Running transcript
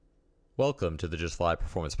Welcome to the Just Fly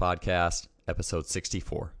Performance Podcast, episode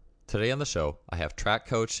 64. Today on the show, I have track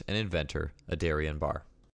coach and inventor Adarian Barr.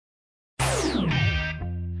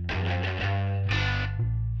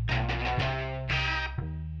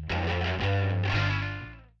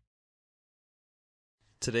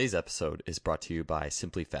 Today's episode is brought to you by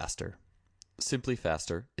Simply Faster. Simply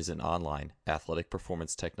Faster is an online athletic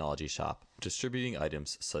performance technology shop distributing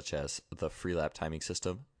items such as the Freelap timing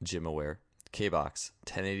system, GymAware, K-Box,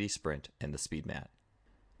 1080 Sprint, and the SpeedMat.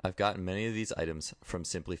 I've gotten many of these items from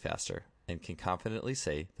Simply Faster and can confidently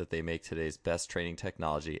say that they make today's best training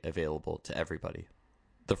technology available to everybody.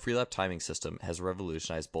 The Freelap timing system has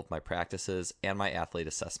revolutionized both my practices and my athlete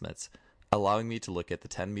assessments, allowing me to look at the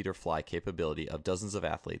 10-meter fly capability of dozens of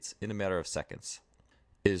athletes in a matter of seconds.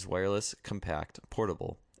 It is wireless, compact,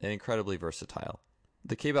 portable, and incredibly versatile.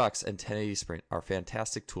 The K-Box and 1080 Sprint are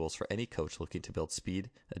fantastic tools for any coach looking to build speed,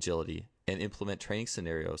 agility, and implement training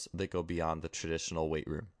scenarios that go beyond the traditional weight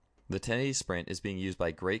room. The 1080 Sprint is being used by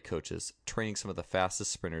great coaches training some of the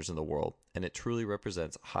fastest sprinters in the world, and it truly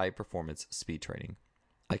represents high-performance speed training.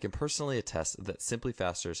 I can personally attest that Simply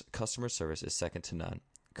Faster's customer service is second to none.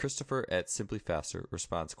 Christopher at Simply Faster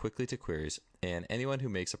responds quickly to queries, and anyone who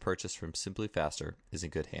makes a purchase from Simply Faster is in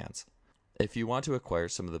good hands. If you want to acquire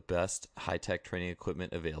some of the best high-tech training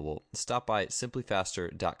equipment available, stop by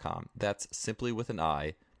simplyfaster.com. That's simply with an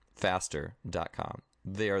I, faster.com.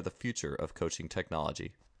 They are the future of coaching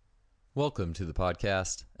technology. Welcome to the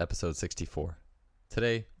podcast, episode 64.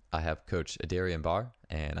 Today, I have Coach Adarian Barr,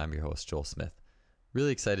 and I'm your host, Joel Smith.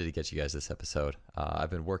 Really excited to get you guys this episode. I've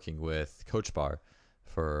been working with Coach Barr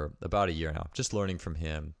for about a year now, just learning from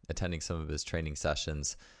him, attending some of his training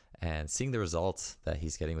sessions, and seeing the results that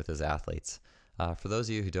he's getting with his athletes. For those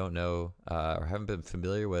of you who don't know or haven't been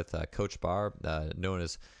familiar with Coach Barr,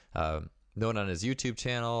 known on his YouTube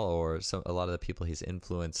channel or a lot of the people he's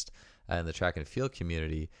influenced in the track and field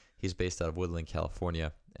community, he's based out of Woodland,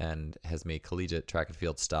 California, and has made collegiate track and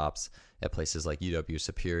field stops at places like UW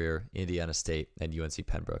Superior, Indiana State, and UNC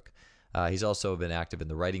Pembroke. He's also been active in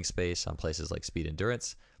the writing space on places like Speed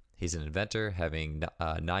Endurance. He's an inventor, having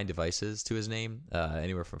 9 devices to his name,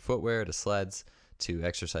 anywhere from footwear to sleds to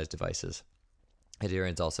exercise devices.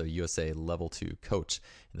 Adarian's also a USA Level 2 coach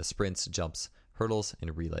in the sprints, jumps, hurdles,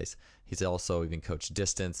 and relays. He's also even coached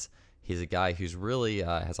distance. He's a guy who's really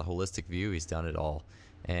has a holistic view. He's done it all.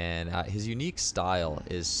 And his unique style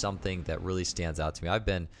is something that really stands out to me. I've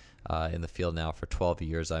been in the field now for 12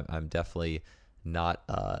 years. I'm definitely not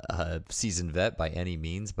a seasoned vet by any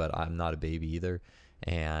means, but I'm not a baby either.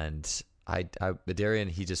 And Adarian,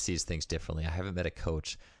 he just sees things differently. I haven't met a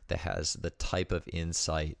coach that has the type of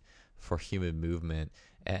insight for human movement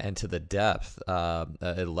and to the depth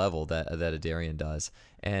level that Adarian does.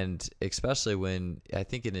 And especially when I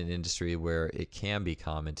think in an industry where it can be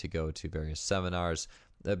common to go to various seminars,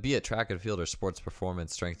 be it track and field or sports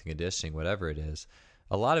performance, strength and conditioning, whatever it is,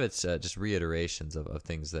 a lot of it's just reiterations of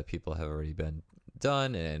things that people have already been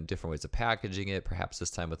done and different ways of packaging it, perhaps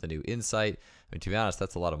this time with a new insight. I mean, to be honest,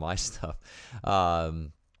 that's a lot of my stuff.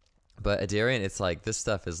 But Adarian, it's like this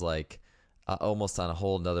stuff is like almost on a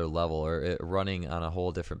whole nother level, or running on a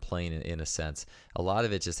whole different plane in a sense. A lot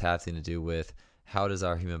of it just having to do with how does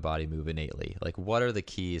our human body move innately? Like, what are the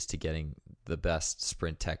keys to getting the best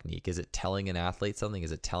sprint technique? Is it telling an athlete something?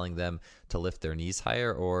 Is it telling them to lift their knees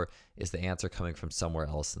higher? Or is the answer coming from somewhere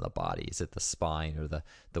else in the body? Is it the spine or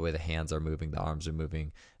the way the hands are moving, the arms are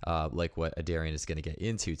moving, like what Adarian is going to get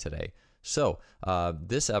into today? So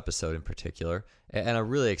this episode in particular, and I'm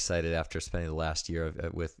really excited after spending the last year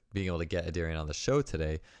with being able to get Adarian on the show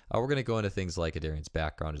today, we're going to go into things like Adarian's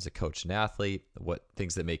background as a coach and athlete, what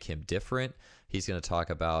things that make him different. He's going to talk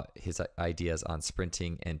about his ideas on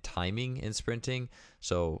sprinting and timing in sprinting.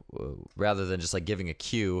 So rather than just like giving a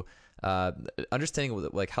cue, understanding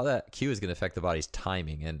like how that cue is going to affect the body's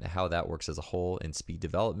timing and how that works as a whole in speed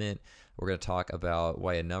development. We're going to talk about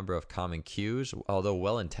why a number of common cues, although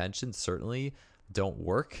well-intentioned, certainly don't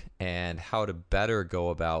work, and how to better go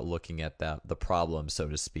about looking at the problem, so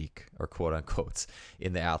to speak, or quote unquote,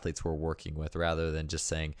 in the athletes we're working with, rather than just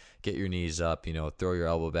saying, get your knees up, throw your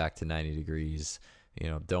elbow back to 90 degrees,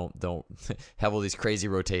 don't have all these crazy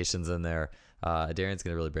rotations in there. Adarian's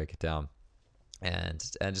going to really break it down. And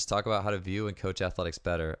just talk about how to view and coach athletics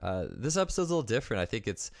better. This episode's a little different. I think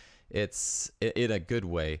it's in a good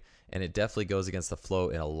way, and it definitely goes against the flow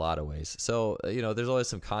in a lot of ways. So, there's always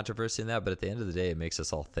some controversy in that, but at the end of the day, it makes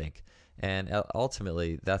us all think. And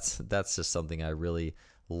ultimately, that's just something I really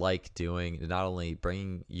like doing, not only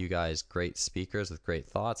bringing you guys great speakers with great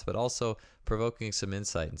thoughts, but also provoking some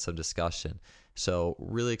insight and some discussion. So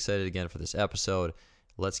really excited again for this episode.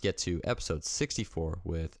 let's get to episode 64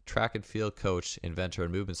 with track and field coach, inventor,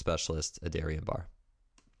 and movement specialist, Adarian Barr.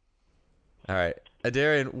 All right.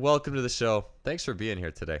 Adarian, welcome to the show. Thanks for being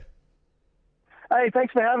here today. Hey,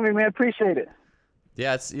 thanks for having me, man. Appreciate it.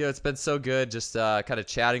 Yeah, it's been so good just kind of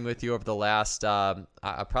chatting with you over the last I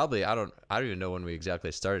don't even know when we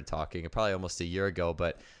exactly started talking. Probably almost a year ago,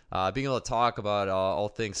 but being able to talk about all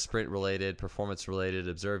things sprint related, performance related,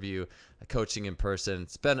 observe you coaching in person.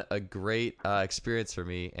 It's been a great experience for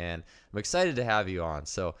me, and I'm excited to have you on.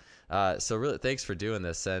 So really thanks for doing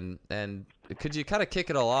this, and could you kind of kick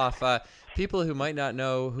it all off? People who might not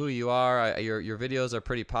know who you are, your videos are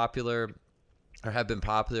pretty popular, or have been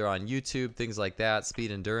popular on YouTube, things like that, speed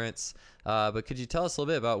endurance. But could you tell us a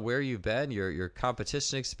little bit about where you've been, your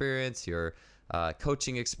competition experience, your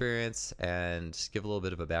coaching experience, and give a little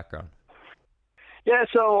bit of a background? Yeah,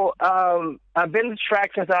 so I've been to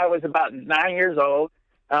track since I was about 9 years old.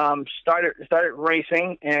 Started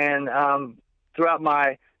racing, and throughout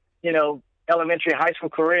my, elementary, high school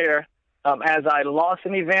career, as I lost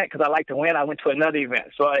an event because I like to win, I went to another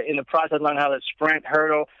event. So in the process, I learned how to sprint,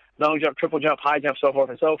 hurdle, long jump, triple jump, high jump, so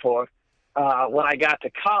forth and so forth. When I got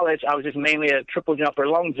to college, I was just mainly a triple jumper,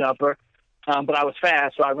 long jumper, but I was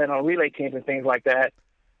fast, so I ran on relay teams and things like that.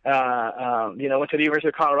 Went to the University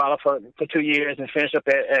of Colorado for 2 years and finished up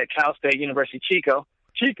at Cal State University, Chico.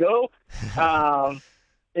 And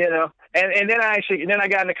then I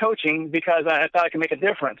got into coaching because I thought I could make a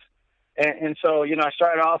difference. And so, I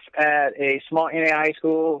started off at a small NAIA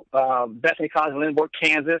school, Bethany College in Lindbergh,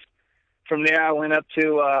 Kansas. From there, I went up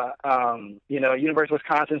to, University of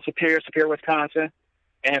Wisconsin, Superior, Wisconsin.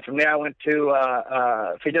 And from there, I went to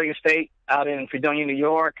Fredonia State out in Fredonia, New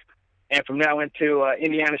York. And from there, I went to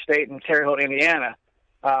Indiana State in Terre Haute, Indiana.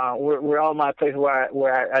 Were all my places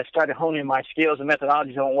where I started honing my skills and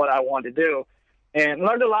methodologies on what I wanted to do. And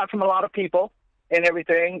learned a lot from a lot of people and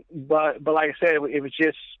everything. But like I said, it was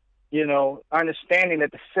just, understanding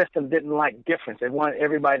that the system didn't like difference. They wanted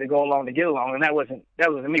everybody to go along to get along, and that wasn't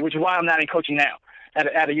me, which is why I'm not in coaching now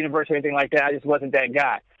at a university or anything like that. I just wasn't that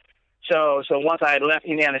guy. So once I had left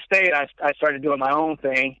Indiana State, I started doing my own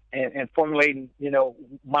thing and formulating,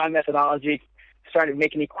 my methodology, started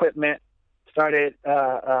making equipment, started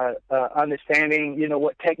understanding,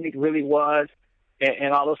 what technique really was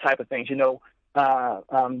and all those type of things,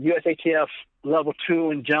 USATF level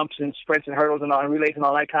 2 in jumps and sprints and hurdles and all and relays and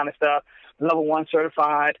all that kind of stuff. Level 1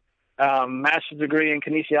 certified, master's degree in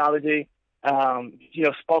kinesiology,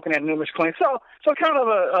 spoken at numerous clinics. So kind of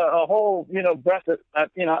a whole, breadth of,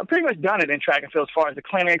 I've pretty much done it in track and field as far as the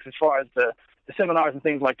clinics, as far as the seminars and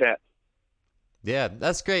things like that. Yeah,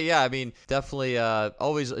 that's great. Yeah, I mean, definitely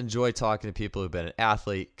always enjoy talking to people who've been an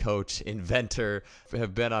athlete, coach, inventor,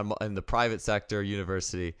 have been in the private sector,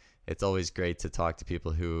 university. It's always great to talk to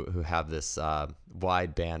people who have this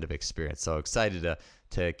wide band of experience. So excited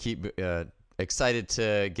excited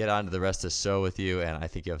to get on to the rest of the show with you, and I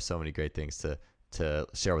think you have so many great things to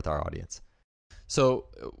share with our audience. So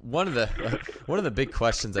one of the big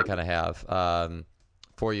questions I kind of have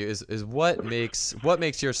for you is what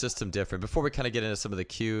makes your system different? Before we kind of get into some of the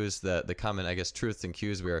cues, the common, I guess, truths and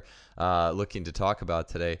cues we're looking to talk about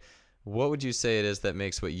today, what would you say it is that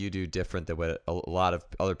makes what you do different than what a lot of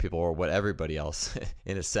other people, or what everybody else,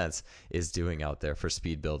 in a sense, is doing out there for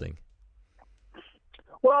speed building?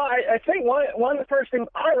 Well, I think one of the first things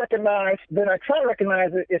I recognize, that I try to recognize,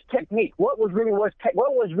 is technique. What was really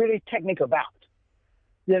technique about?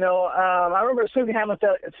 I remember Susie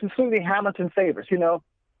Hamilton favors.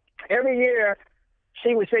 Every year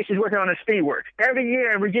she would say she's working on her speed work. Every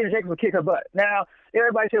year Regina Jacobs would kick her butt. Now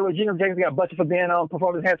everybody said Regina Jacobs got busted for being on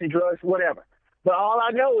performance enhancing drugs, whatever. But all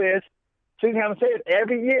I know is Susie Hamilton says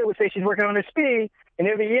every year would say she's working on her speed, and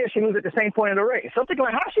every year she moves at the same point in the race. So I'm thinking,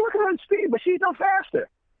 like, how's she working on her speed, but she's no faster?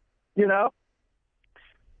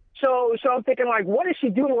 So I'm thinking, like, what does she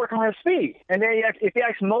do to work on her speed? And then if you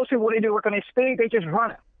ask most people what they do to work on their speed, they just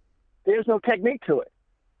run it. There's no technique to it.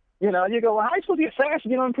 You go, well, how are you supposed to get faster if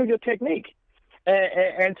you don't improve your technique?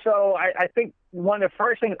 And so I think one of the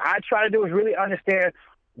first things I try to do is really understand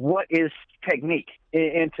what is technique.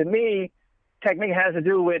 And to me, technique has to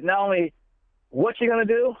do with not only what you're going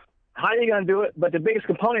to do, how you're going to do it, but the biggest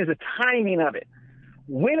component is the timing of it.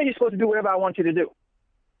 When are you supposed to do whatever I want you to do?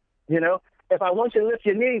 If I want you to lift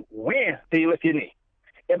your knee, when do you lift your knee?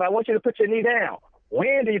 If I want you to put your knee down,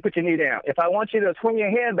 when do you put your knee down? If I want you to swing your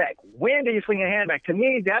hand back, when do you swing your hand back? To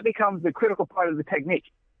me, that becomes the critical part of the technique.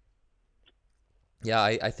 Yeah,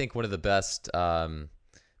 I think one of the best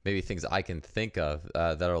maybe things I can think of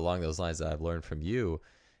that are along those lines that I've learned from you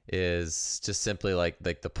is just simply like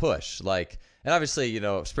the push. And obviously,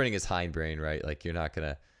 sprinting is hindbrain, right? Like, you're not going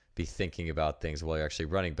to be thinking about things while you're actually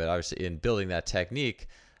running. But obviously, in building that technique,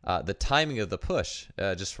 the timing of the push,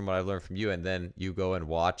 just from what I've learned from you, and then you go and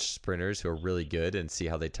watch sprinters who are really good and see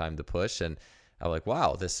how they time the push, and I'm like,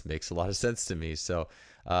 wow, this makes a lot of sense to me. So,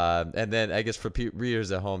 and then I guess for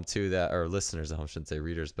readers at home too, or listeners at home, shouldn't say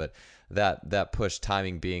readers, but that push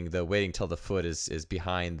timing being the waiting till the foot is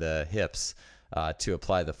behind the hips to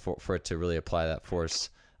apply for it to really apply that force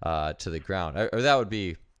to the ground, or that would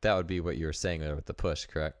be what you were saying there with the push,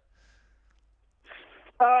 correct?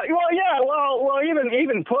 Well, yeah, well,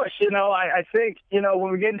 even push. I think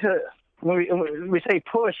when we get into when we say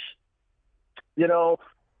push,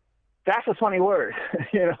 that's a funny word.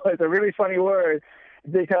 It's a really funny word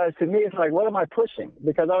because to me it's like, what am I pushing?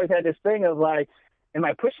 Because I always had this thing of like, am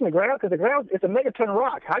I pushing the ground? Because the ground is a megaton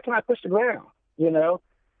rock. How can I push the ground?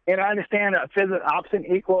 And I understand that physics opposite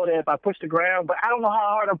equal that if I push the ground, but I don't know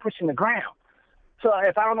how hard I'm pushing the ground. So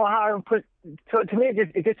if I don't know how I'm so to me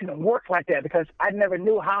it just didn't work like that because I never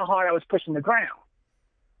knew how hard I was pushing the ground.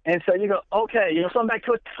 And so you go, okay, so I'm back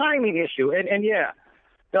to a timing issue. And yeah,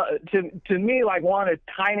 to me, like one of the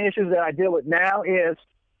tiny issues that I deal with now is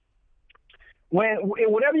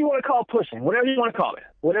whatever you want to call pushing, whatever you want to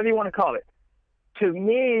call it, to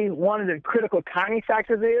me, one of the critical timing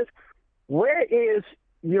factors is where is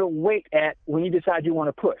your weight at when you decide you want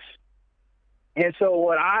to push. And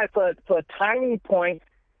so for a timing point,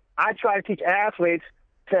 I try to teach athletes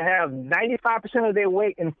to have 95% of their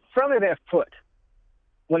weight in front of their foot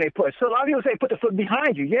when they push. So a lot of people say put the foot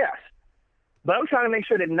behind you, yes. But I'm trying to make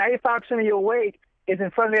sure that 95% of your weight is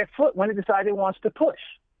in front of their foot when it decides it wants to push.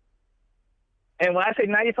 And when I say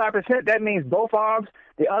 95%, that means both arms,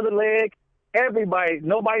 the other leg, everybody,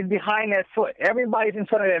 nobody's behind that foot. Everybody's in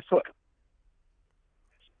front of that foot.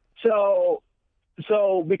 So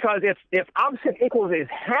because if opposite equals is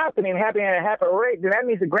happening at a rapid rate, then that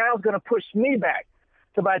means the ground's going to push me back.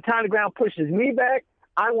 So by the time the ground pushes me back,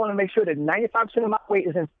 I want to make sure that 95% of my weight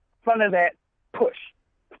is in front of that push.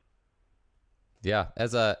 Yeah,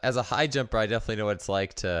 as a high jumper, I definitely know what it's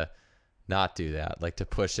like to not do that, like to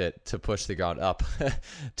push the ground up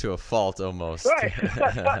to a fault almost. Right.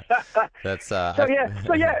 That's So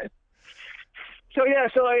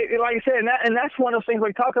like I said, and that's one of the things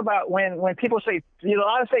we talk about when people say, a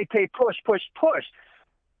lot of say push,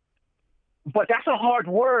 but that's a hard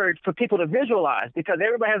word for people to visualize because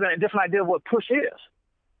everybody has a different idea of what push is.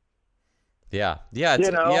 Yeah,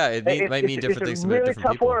 it might mean different things to different people. It's a really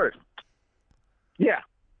tough word. Yeah.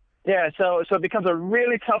 So it becomes a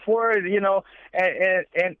really tough word,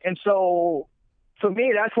 and so for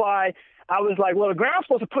me, that's why I was like, well, the ground's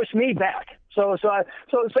supposed to push me back. So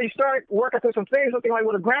you start working through something like,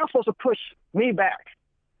 well, the ground's supposed to push me back.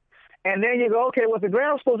 And then you go, okay, well, if the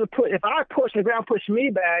ground's supposed to if I push, the ground push me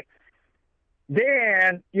back,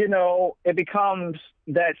 then, it becomes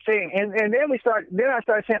that thing. And then I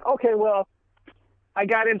started saying, okay, well, I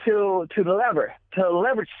got into the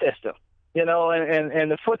leverage system,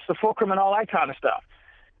 and the foot's the fulcrum and all that kind of stuff.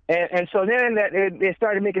 And so then it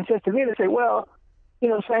started making sense to me to say, well,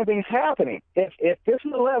 the same thing's happening. If this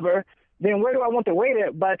is the lever, then where do I want the weight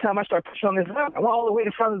at by the time I start pushing on this lever? I want all the weight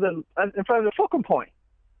in front of the fulcrum point.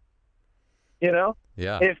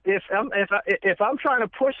 Yeah. If I'm trying to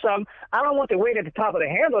push something, I don't want the weight at the top of the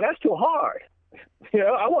handle. That's too hard.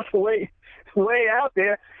 I want the weight way out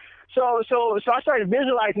there. So I started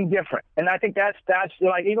visualizing different, and I think that's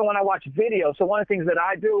like even when I watch video. So one of the things that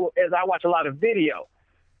I do is I watch a lot of video,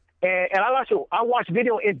 and I watch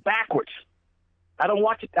video in backwards. I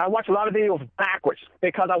watch a lot of videos backwards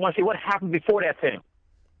because I want to see what happened before that thing.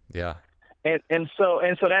 Yeah. And so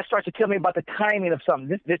that starts to tell me about the timing of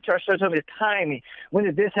something. This starts to tell me the timing. When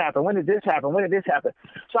did this happen? When did this happen? When did this happen?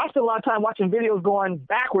 So I spend a lot of time watching videos going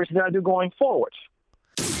backwards than I do going forwards.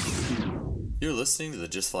 You're listening to the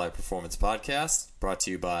Just Fly Performance Podcast, brought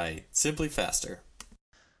to you by Simply Faster.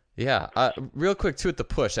 Yeah, real quick too with the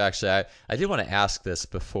push. Actually, I did want to ask this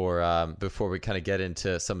before we kind of get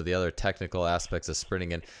into some of the other technical aspects of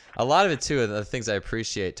sprinting, and a lot of it too. And the things I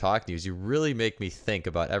appreciate talking to you is you really make me think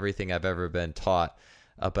about everything I've ever been taught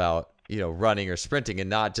about running or sprinting, and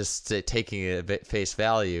not just taking it at face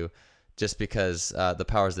value, just because the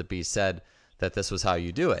powers that be said that this was how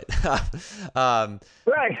you do it.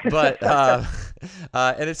 Right. But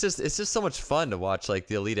and it's just so much fun to watch like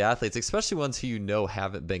the elite athletes, especially ones who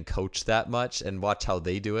haven't been coached that much, and watch how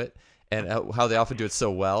they do it and how they often do it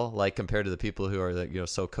so well, like compared to the people who are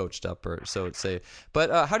so coached up or so say.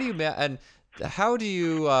 But how do you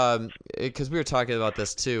because we were talking about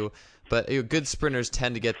this too. But good sprinters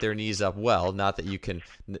tend to get their knees up well. Not that you can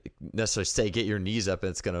necessarily say get your knees up and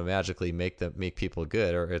it's going to magically make people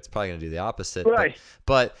good, or it's probably going to do the opposite. Right.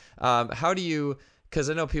 But how do you because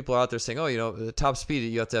I know people are out there saying, oh, the top speed,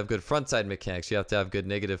 you have to have good front side mechanics. You have to have good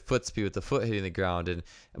negative foot speed with the foot hitting the ground. And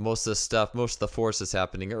most of the force is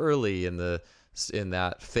happening early in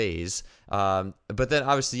that phase. But then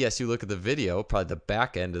obviously, yes, you look at the video, probably the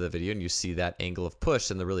back end of the video, and you see that angle of push,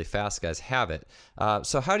 and the really fast guys have it.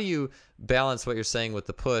 So how do you balance what you're saying with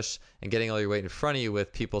the push and getting all your weight in front of you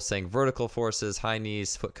with people saying vertical forces, high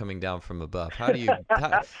knees, foot coming down from above? How do you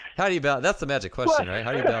how do you balance? That's the magic question, right?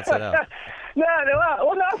 How do you balance that out? No,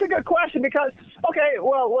 that's a good question because, okay,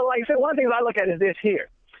 well, like I said, one of the things I look at is this here.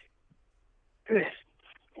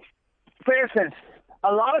 For instance,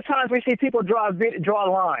 a lot of times we see people draw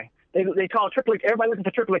a line. They call everybody looking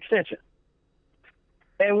for triple extension.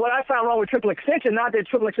 And what I found wrong with triple extension, not that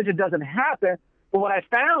triple extension doesn't happen, but what I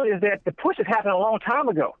found is that the pushes happened a long time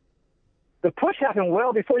ago. The push happened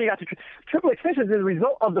well before you got to triple extension is the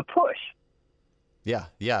result of the push. Yeah.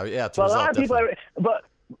 It's a lot of people, but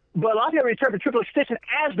a lot of people interpret triple extension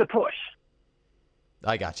as the push.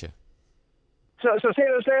 I got you. So see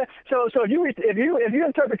what I'm saying? So if you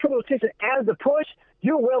interpret triple extension as the push,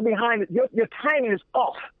 you're well behind it. Your timing is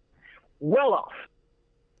off, well off.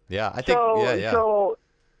 Yeah, I think. So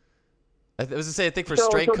I was gonna say, I think for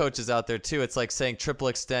strength coaches out there too, it's like saying triple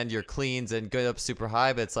extend your cleans and go up super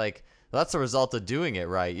high, but it's like that's the result of doing it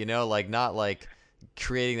right. Like not like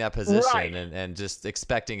creating that position right. and just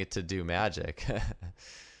expecting it to do magic.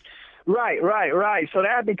 Right. So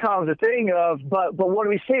that becomes a thing of, but what do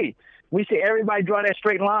we see? We see everybody draw that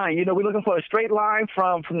straight line. We're looking for a straight line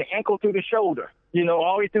from the ankle through the shoulder.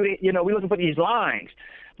 All the way through we're looking for these lines.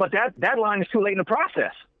 But that line is too late in the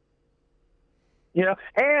process.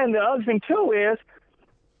 And the other thing too is,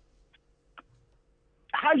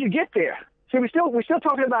 how do you get there? See, we're still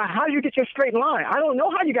talking about how do you get your straight line. I don't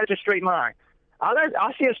know how you got your straight line.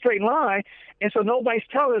 I see a straight line, and so nobody's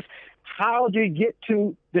telling us how do you get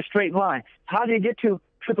to the straight line. How do you get to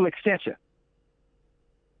triple extension?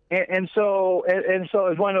 And so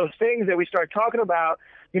it's one of those things that we start talking about.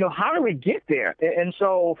 How do we get there? And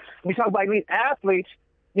so we talk about elite athletes.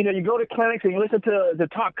 You go to clinics and you listen to the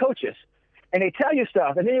top coaches, and they tell you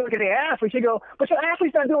stuff, and then you look at the athletes, you go, but your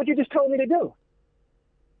athlete's not doing what you just told me to do.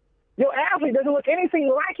 Your athlete doesn't look anything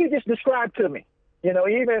like you just described to me.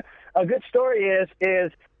 Even a good story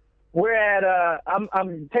is we're at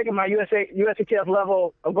I'm taking my USATF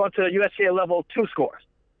level. I'm going to USCA level 2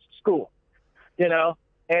 school.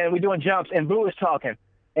 And we're doing jumps, and Boo is talking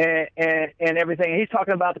and everything. And he's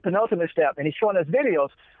talking about the penultimate step, and he's showing us videos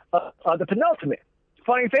of the penultimate.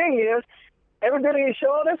 Funny thing is, every video he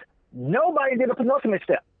showed us, nobody did a penultimate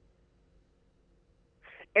step.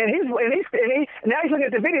 And now he's looking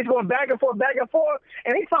at the videos going back and forth,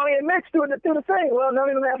 and he finally admits through the thing, well, none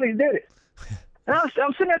of them athletes did it. And I'm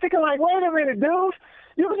sitting there thinking, like, wait a minute, dude.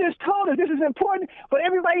 You just told us this is important, but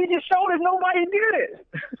everybody you just showed us, nobody did it.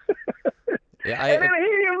 Yeah, and then he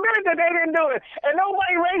admitted that they didn't do it. And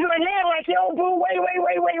nobody raising their hand like, yo, Boo,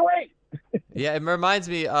 wait. Yeah, it reminds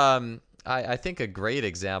me, I think a great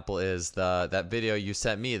example is that video you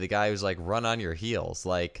sent me, the guy who's like, run on your heels.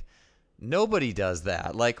 Like, nobody does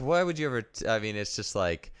that. Like, why would you ever? It's just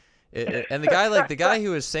like, and the guy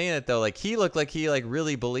who was saying it though, like he looked like he like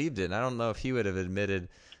really believed it. And I don't know if he would have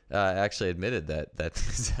actually admitted that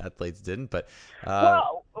his athletes didn't. But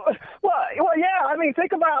well, yeah.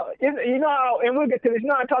 Think about and we'll get to this.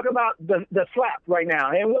 I talk about the flap right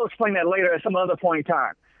now, and we'll explain that later at some other point in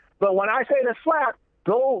time. But when I say the flap,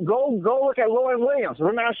 go look at Lauren Williams.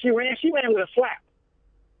 Remember how she ran? She ran with a flap.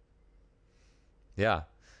 Yeah.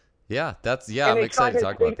 I'm excited to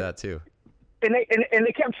talk about that too. And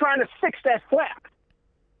they kept trying to fix that flap,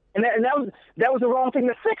 and that was the wrong thing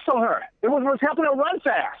to fix on her. It was helping her run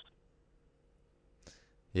fast.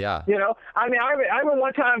 Yeah. I remember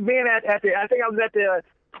one time being at the, I think I was at the,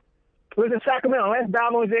 it was in Sacramento. Lance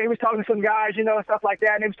Bauman was there. He was talking to some guys, and stuff like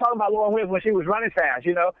that. And he was talking about Lauren Williams when she was running fast,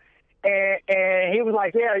 and he was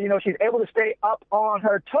like, yeah, she's able to stay up on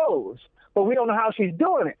her toes, but we don't know how she's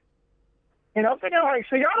doing it. I'm thinking, like,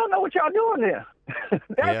 so y'all don't know what y'all doing there.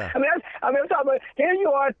 Yeah. I'm talking about, here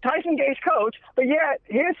you are, Tyson Gage coach, but yet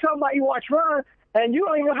here's somebody you watch run, and you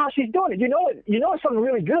don't even know how she's doing it. You know it's something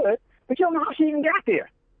really good, but you don't know how she even got there.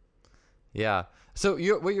 Yeah. So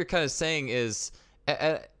what you're kind of saying is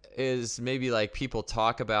maybe like people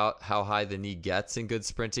talk about how high the knee gets in good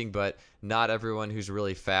sprinting, but not everyone who's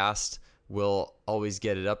really fast will always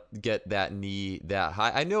get that knee that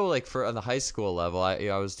high. I know, like on the high school level, I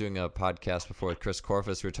was doing a podcast before with Chris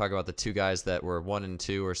Corfus. We were talking about the two guys that were 1 and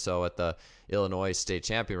 2 or so at the Illinois state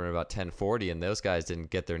champion run about 10:40, and those guys didn't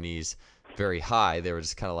get their knees very high. They were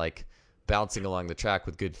just kind of like bouncing along the track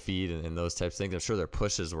with good feet and those types of things. I'm sure their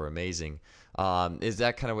pushes were amazing. Is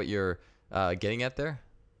that kind of what you're getting at there?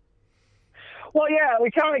 Well, yeah,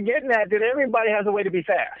 we're kind of getting at that everybody has a way to be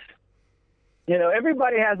fast.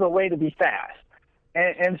 Everybody has a way to be fast.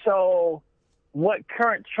 And so what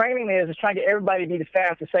current training is trying to get everybody to be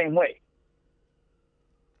fast the same way.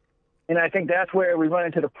 And I think that's where we run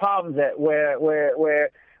into the problems that where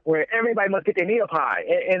everybody must get their knee up high.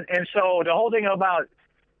 And so the whole thing about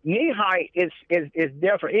knee height is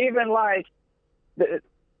different. Even like,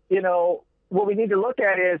 what we need to look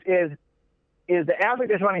at is the athlete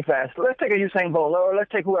that's running fast. Let's take a Usain Bolt, or let's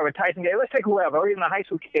take whoever, Tyson Gay, let's take whoever, or even a high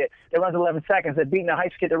school kid that runs 11 seconds that's beating a high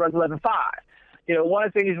school kid that runs 11.5. One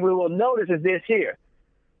of the things we will notice is this here.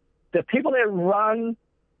 The people that run,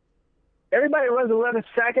 everybody that runs 11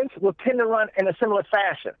 seconds will tend to run in a similar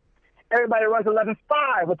fashion. Everybody that runs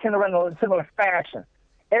 11.5 will tend to run in a similar fashion.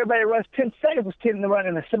 Everybody that runs 10 seconds will tend to run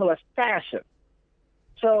in a similar fashion.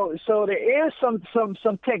 So there is some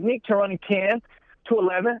technique to running 10 to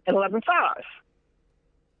 11 and 11.5.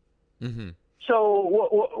 Mm-hmm. So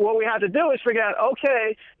what we have to do is figure out,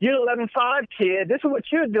 okay, you're 11.5 kid. This is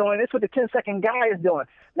what you're doing. This is what the 10-second guy is doing.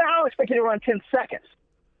 Now, I don't expect you to run 10 seconds,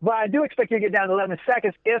 but I do expect you to get down to 11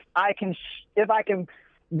 seconds if I can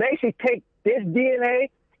basically take this DNA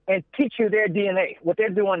and teach you their DNA, what they're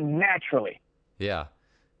doing naturally. Yeah.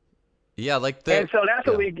 Yeah, like and so that's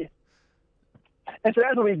what we get. And so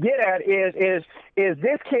that's what we get at is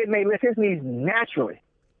this kid may lift his knees naturally.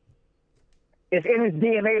 It's in his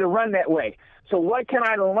DNA to run that way. So what can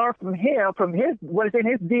I learn from him, from what is in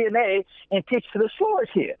his DNA, and teach to the slower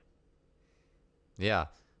kid? Yeah.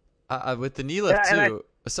 With the knee lift too.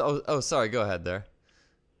 Sorry, go ahead there.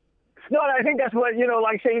 No, I think that's what,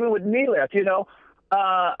 like say even with knee lift, if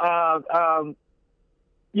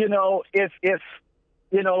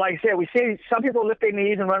like I said, we see some people lift their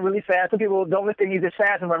knees and run really fast. Some people don't lift their knees as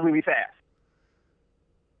fast and run really fast.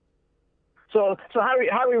 So how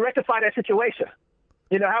do we rectify that situation?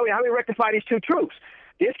 How we rectify these two truths?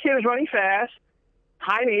 This kid is running fast,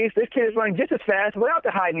 high knees. This kid is running just as fast without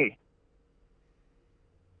the high knee.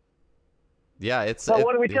 Yeah, so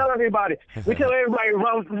what do we tell everybody? We tell everybody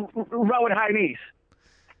run with high knees.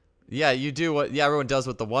 Yeah, you do everyone does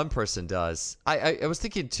what the one person does. I was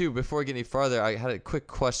thinking too, before we get any farther, I had a quick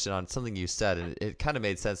question on something you said, and it kind of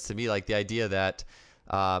made sense to me, like the idea that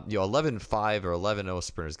 11.5 or 11.0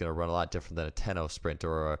 sprinter is going to run a lot different than a 10.0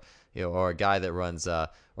 sprinter, or a guy that runs, or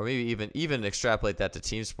maybe even extrapolate that to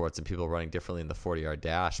team sports and people running differently in the 40-yard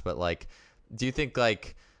dash. But like, do you think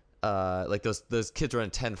like those kids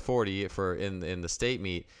running 10.40 in the state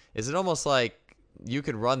meet, is it almost like you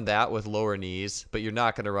could run that with lower knees, but you're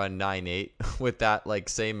not going to run 9.8 with that like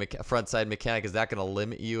same front side mechanic? Is that going to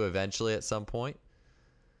limit you eventually at some point?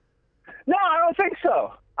 No, I don't think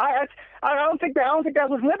so. I don't think that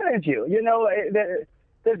was limiting you.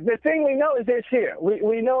 The thing we know is this here.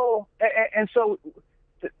 We know, and so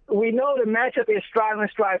we know the matchup is stride and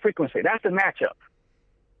stride frequency. That's the matchup.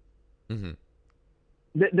 Mm-hmm.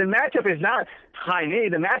 The matchup is not high knee.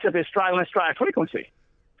 The matchup is stride and stride frequency.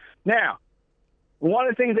 Now, one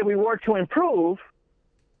of the things that we work to improve,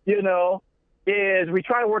 is we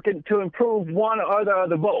try to work to improve one or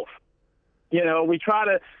the both. We try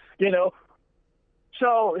to,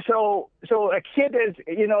 So a kid is,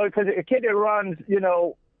 because a kid that runs,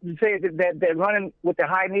 say that running with the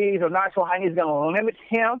high knees or not so high knees is going to limit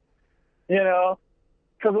him, because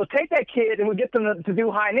we'll take that kid and we'll get them to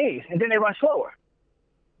do high knees, and then they run slower.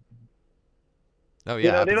 Oh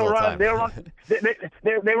yeah, they don't run. They run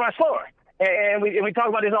slower, and we talk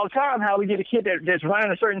about this all the time. How we get a kid that's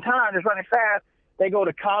running a certain time, that's running fast. They go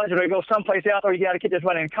to college or they go someplace else, or you got a kid that's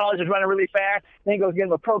running in college, that's running really fast. Then he goes get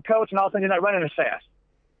him a pro coach, and all of a sudden you're not running as fast.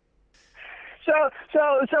 So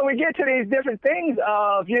we get to these different things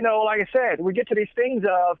of, like I said, we get to these things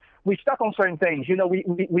of we stuck on certain things.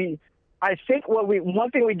 I think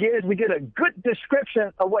one thing we get is we get a good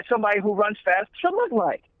description of what somebody who runs fast should look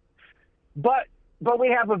like. But we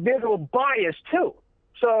have a visual bias too.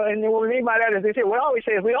 So, and what we mean by that is we always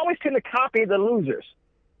tend to copy the losers.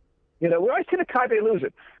 We always tend to copy the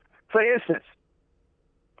losers. For instance,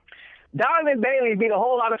 Donovan Bailey beat a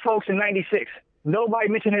whole lot of folks in '96. Nobody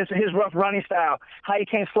mentioned his rough running style, how he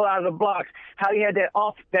came slow out of the blocks, how he had that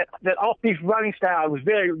off-beat running style. It was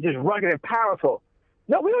very just rugged and powerful.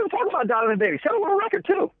 No, we don't even talk about Donovan Bailey. Set a world record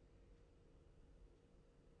too.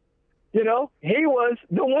 He was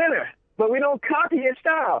the winner, but we don't copy his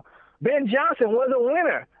style. Ben Johnson was a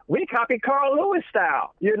winner. We copied Carl Lewis'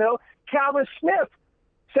 style. Calvin Smith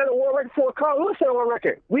set a world record for Carl Lewis set a world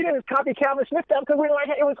record. We didn't copy Calvin Smith style because we were like,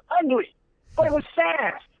 it was ugly, but it was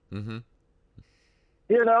fast. Mm-hmm.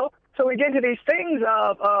 So we get to these things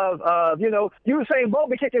of Usain Bolt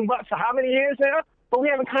been kicking butt for how many years now? but we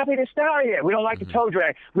haven't copied his style yet. We don't like the toe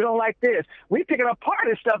drag. We don't like this. We picking apart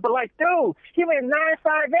his stuff, but like, dude, he ran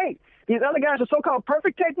 9.58. These other guys with so-called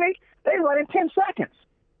perfect technique, they run in 10 seconds.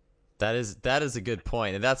 That is a good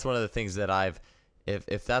point, and that's one of the things that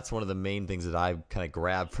if that's one of the main things that I've kind of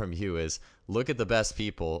grabbed from you is look at the best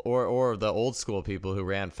people or the old school people who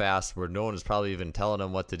ran fast where no one was probably even telling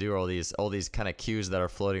them what to do, or all these kind of cues that are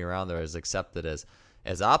floating around there is accepted as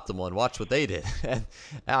optimal, and watch what they did. And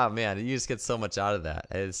oh man, you just get so much out of that.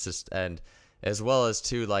 It's just, and as well as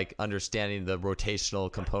too, like understanding the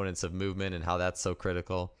rotational components of movement and how that's so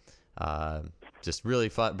critical. Just really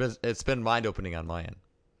fun. But it's been mind opening on my end.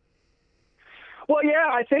 Well, yeah,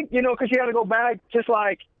 I think, because you got to go back, just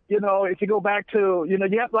like, if you go back to, you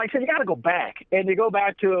have, like I said, you got to go back, and you go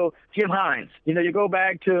back to Jim Hines, you go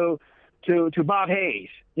back to Bob Hayes,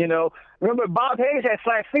 remember Bob Hayes had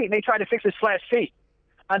flat feet, and they tried to fix his flat feet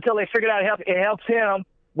until they figured out it helps him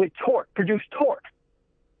with torque, produce torque.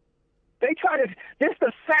 They tried to, this is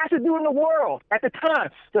the fastest dude in the world at the time,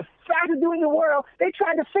 the fastest dude in the world, they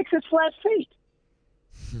tried to fix his flat feet.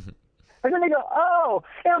 And then they go, oh,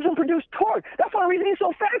 it helps him produce torque. That's the reason he's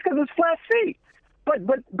so fast, because of his flat feet. But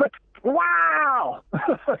wow. You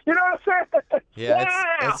know what I'm saying? Yeah,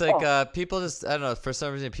 wow. it's like people just, I don't know, for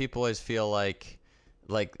some reason people always feel like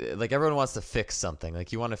everyone wants to fix something.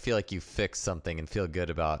 Like you want to feel like you fixed something and feel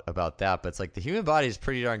good about that. But it's like the human body is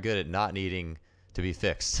pretty darn good at not needing to be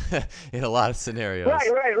fixed in a lot of scenarios.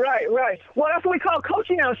 Right. Well, that's what we call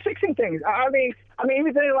coaching now, is fixing things. I mean,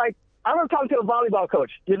 everything like, I remember talking to a volleyball coach.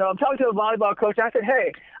 I'm talking to a volleyball coach. And I said,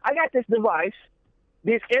 hey, I got this device,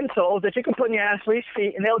 these insoles that you can put in your athlete's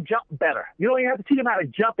feet, and they'll jump better. You don't even have to teach them how to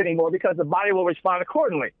jump anymore because the body will respond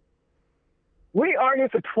accordingly. We argued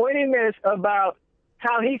for 20 minutes about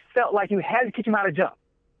how he felt like you had to teach him how to jump.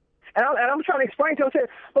 And I'm trying to explain to him, I said,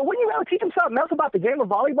 but wouldn't you rather teach him something else about the game of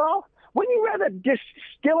volleyball? Wouldn't you rather just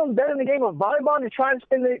skill him better in the game of volleyball than try and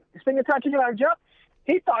spend your time teaching him how to jump?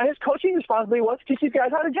 He thought his coaching responsibility was to teach these guys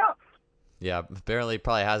how to jump. Yeah, apparently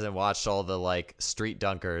probably hasn't watched all the like street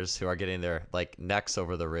dunkers who are getting their like necks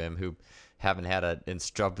over the rim, who haven't had a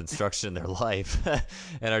jump instruction in their life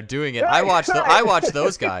and are doing it. I watch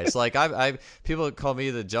those guys. Like I people call me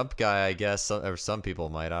the jump guy, I guess, or some people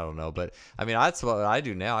might, I don't know. But I mean, that's what I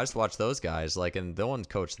do now. I just watch those guys, like, and no one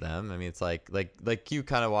coach them. I mean, it's like you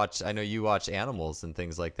kind of watch. I know you watch animals and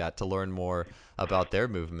things like that to learn more about their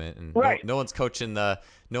movement. And right. no one's coaching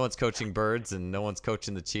birds, and no one's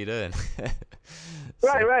coaching the cheetah. And so.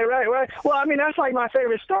 Right. Well, I mean, that's like my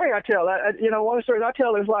favorite story I tell. One of the stories I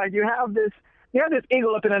tell is like you have this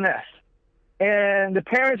eagle up in a nest, and the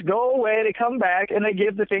parents go away, they come back, and they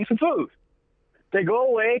give the thing some food. They go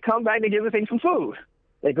away, come back, they give the thing some food.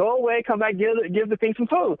 They go away, come back, give the thing some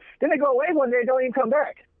food. Then they go away one day, don't even come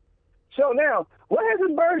back. So now, what has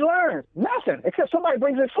this bird learned? Nothing, except somebody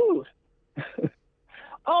brings it food.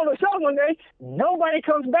 All of a sudden one day, nobody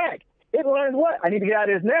comes back. It learns what? I need to get out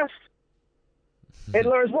of this nest. It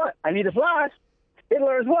learns what? I need to fly. It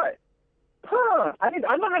learns what? I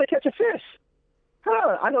know how to catch a fish.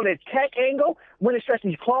 I know that cat angle, when it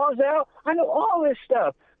stretches claws out. I know all this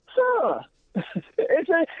stuff. It's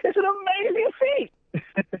an amazing feat.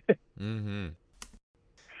 Mm-hmm.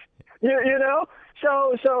 You know?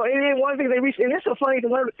 So and then one thing and it's a funny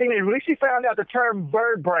thing, they really found out the term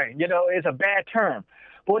bird brain, is a bad term.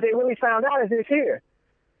 But what they really found out is this here.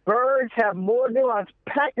 Birds have more neurons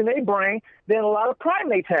packed in their brain than a lot of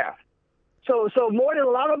primates have. So more than a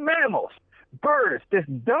lot of mammals. Birds, this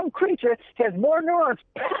dumb creature, has more neurons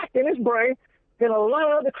packed in its brain than a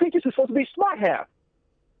lot of other creatures who are supposed to be smart have.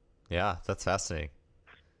 Yeah, that's fascinating.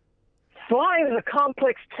 Flying is a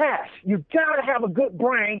complex task. You gotta have a good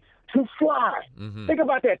brain to fly. Mm-hmm. Think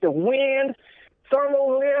about that. The wind,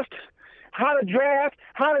 thermal lift, how to draft,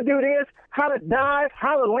 how to do this, how to dive,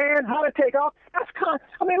 how to land, how to take off.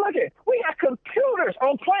 Look at it. We have computers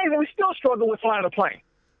on planes and we still struggle with flying a plane.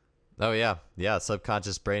 Oh, yeah. Yeah,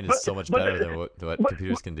 subconscious brain is so much better than what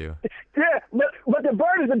computers can do. Yeah, but the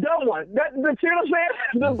bird is the dumb one. You know what I'm saying?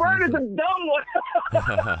 The bird is the dumb one.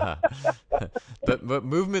 but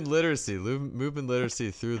movement literacy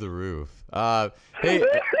through the roof. Hey.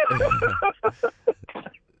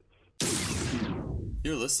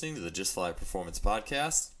 You're listening to the Just Fly Performance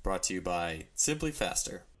Podcast, brought to you by Simply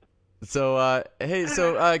Faster. So, can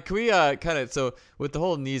we so with the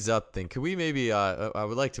whole knees up thing, can we maybe, I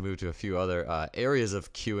would like to move to a few other areas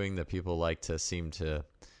of cueing that people like to seem to,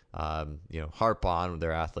 harp on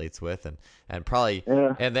their athletes with, and probably,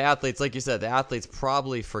 and the athletes, like you said, the athletes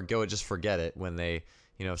probably forget it when they,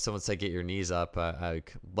 if someone said get your knees up,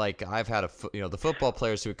 like I've had the football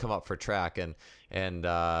players who would come up for track, and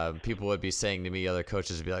people would be saying to me, other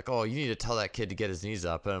coaches would be like, oh, you need to tell that kid to get his knees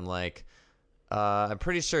up, and I'm like, I'm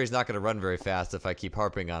pretty sure he's not going to run very fast if I keep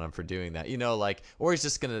harping on him for doing that, or he's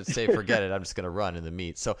just going to say, forget it, I'm just going to run in the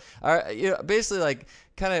meet. So, basically, like,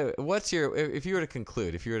 kind of, if you were to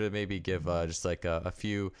conclude, if you were to maybe give just like a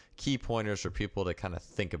few key pointers for people to kind of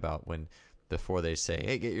think about before they say,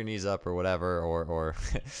 hey, get your knees up or whatever,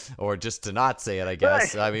 or just to not say it, I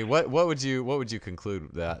guess. Right. I mean, what would you conclude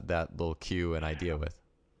that little cue and idea with?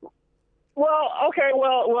 Well, okay,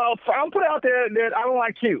 well, I'll put out there that I don't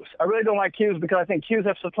like cues. I really don't like cues because I think cues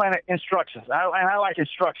have supplanted instructions. I like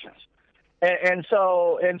instructions, and the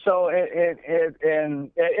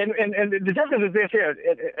difference is this here.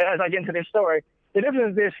 As I get into this story, the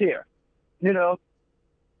difference is this here.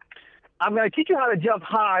 I'm going to teach you how to jump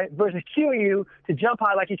high versus cueing you to jump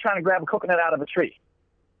high like you're trying to grab a coconut out of a tree.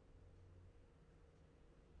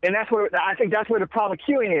 And I think that's where the problem with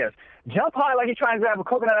cueing is. Jump high like you're trying to grab a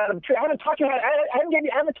coconut out of a tree. I haven't taught you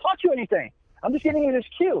anything. I'm just giving you this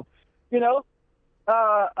cue,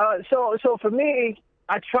 So for me,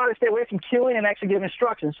 I try to stay away from cueing and actually give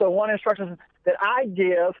instructions. So one instruction that I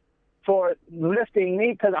give for lifting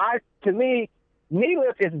knee, because to me, knee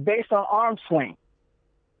lift is based on arm swing.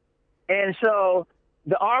 And so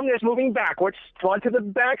the arm that's moving backwards, front to the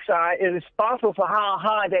back side, is responsible for how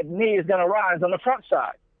high that knee is going to rise on the front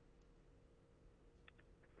side.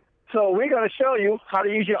 So we're going to show you how to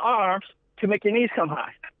use your arms to make your knees come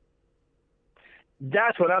high.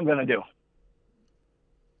 That's what I'm going to do.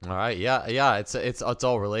 All right. Yeah. It's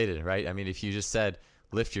all related, right? I mean, if you just said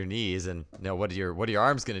lift your knees, and what are your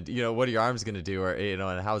arms going to do? What are your arms going to do, or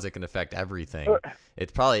and how is it going to affect everything?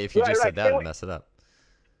 It's probably if you just said that, it'll mess it up.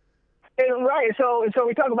 Right. So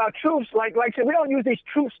we talk about troops. Like I said, we don't use these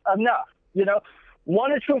troops enough.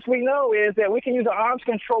 One of the troops we know is that we can use the arms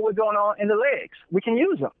to control what's going on in the legs. We can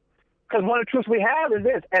use them. Because one of the truths we have is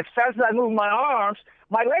this: as fast as I move my arms,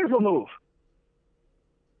 my legs will move.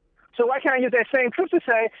 So why can't I use that same truth to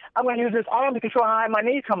say, I'm going to use this arm to control how high my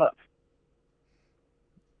knees come up?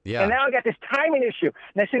 Yeah. And now I got this timing issue.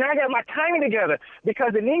 Now I got my timing together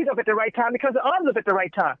because the knees up at the right time, because the arms up at the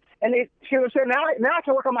right time. And see what I'm saying? Now I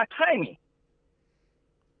can work on my timing.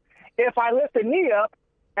 If I lift the knee up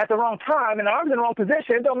at the wrong time and the arms in the wrong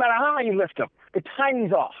position, it don't matter how you lift them. The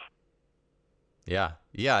timing's off. Yeah.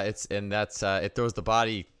 It throws the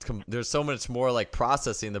body. There's so much more like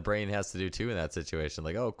processing the brain has to do too in that situation.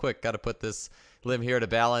 Like, oh, quick, got to put this limb here to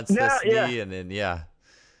balance this knee, and then Yeah.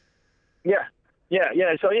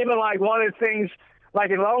 So even like one of the things,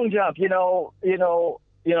 like in long jump, like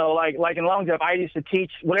in long jump, I used to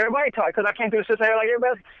teach what everybody taught because I came through the system like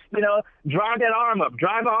everybody, drive that arm up,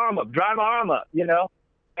 drive my arm up, drive my arm up,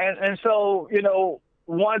 and so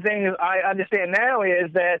one thing I understand now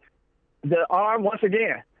is that the arm, once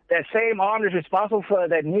again, that same arm that's responsible for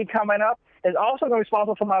that knee coming up is also going to be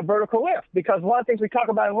responsible for my vertical lift. Because one of the things we talk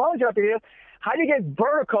about in long jump is how do you get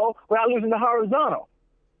vertical without losing the horizontal?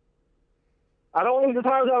 I don't lose the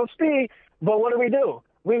horizontal speed, but what do?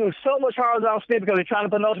 We lose so much horizontal speed because we're trying to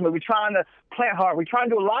penultimate. We're trying to plant hard. We're trying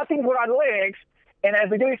to do a lot of things with our legs, and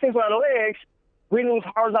as we do these things with our legs, we lose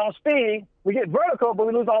horizontal speed. We get vertical, but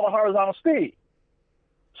we lose all the horizontal speed.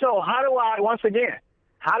 So how do I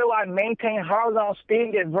maintain horizontal speed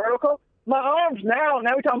and get vertical? My arms now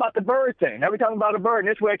we're talking about the bird thing. Now we're talking about a bird, and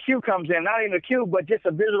this is where a cue comes in. Not even a cue, but just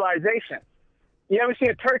a visualization. You ever see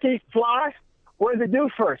a turkey fly? What does it do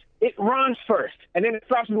first? It runs first, and then it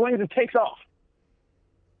flaps its wings and takes off.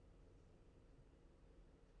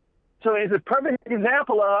 So it's a perfect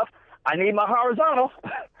example of I need my horizontal,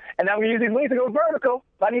 and I'm going to use these wings to go vertical.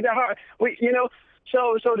 I need that hard.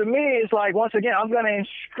 So to me, it's like, once again, I'm going to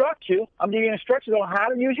instruct you. I'm giving you instructions on how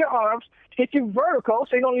to use your arms to get you vertical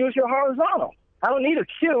so you don't use your horizontal. I don't need a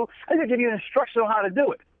cue. I just give you instructions on how to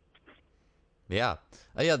do it. Yeah.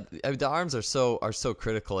 The arms are so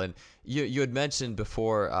critical. And you had mentioned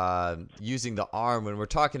before using the arm when we're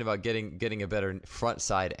talking about getting a better front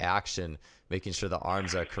side action, making sure the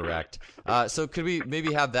arms are correct. So could we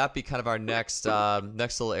maybe have that be kind of our next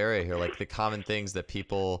little area here, like the common things that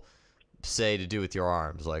people say to do with your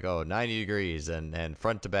arms, like 90 degrees and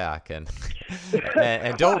front to back and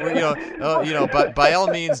don't but by all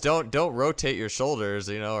means don't rotate your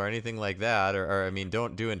shoulders or anything like that, or I mean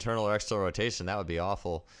don't do internal or external rotation. That would be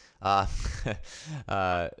awful. Right.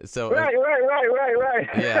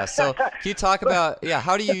 Yeah. So can you talk about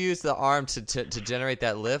how do you use the arm to generate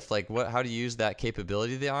that lift? Like how do you use that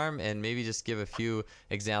capability of the arm, and maybe just give a few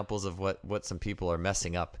examples of what some people are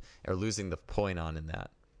messing up or losing the point on in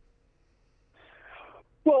that.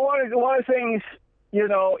 Well, one of the things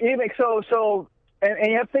Even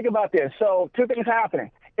and you have to think about this. So two things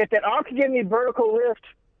happening. If that arm can give me vertical lift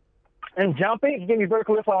and jumping, it can give me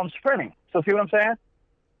vertical lift while I'm sprinting. So see what I'm saying?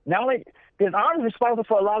 Not only this arm is responsible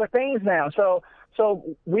for a lot of things now. So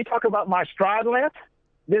we talk about my stride length.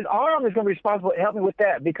 This arm is going to be responsible to help me with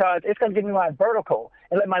that because it's going to give me my vertical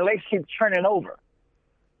and let my legs keep turning over.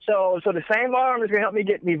 So the same arm is going to help me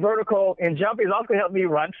get me vertical and jumping. It's also going to help me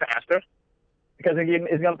run faster because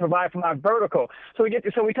it's going to provide for my vertical. So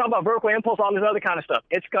we talk about vertical impulse, all this other kind of stuff.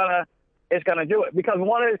 It's gonna do it because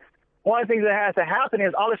one of the things that has to happen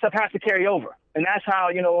is all this stuff has to carry over, and that's how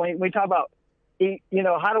when we talk about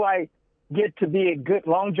how do I get to be a good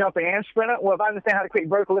long jumper and sprinter? Well, if I understand how to create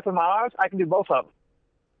vertical lift in my arms, I can do both of them.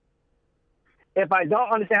 If I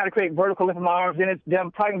don't understand how to create vertical lift in my arms, then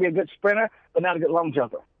I'm probably gonna be a good sprinter, but not a good long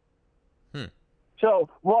jumper. So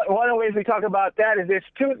one of the ways we talk about that is there's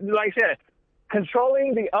two, like I said,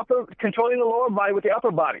 controlling the lower body with the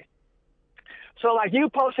upper body. So like you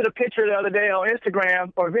posted a picture the other day on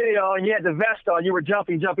Instagram or video, and you had the vest on, you were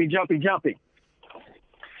jumping.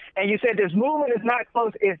 And you said this movement is not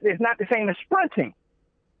close, it's not the same as sprinting.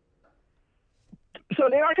 So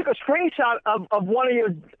then I took a screenshot of one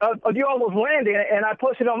of you almost landing, and I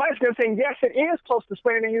posted on my Instagram saying, yes, it is close to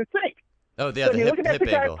sprinting than you think. Oh, yeah, so if you look at that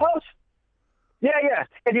picture angle. I post, yeah.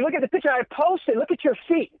 If you look at the picture I posted, look at your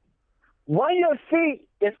feet. One of your feet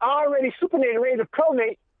is already supinated, ready to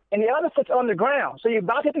pronate, and the other foot's on the ground. So you're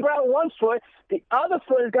about to hit the ground with one foot. The other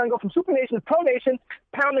foot is going to go from supination to pronation,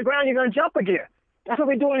 pound the ground, you're going to jump again. That's what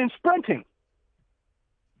we're doing in sprinting.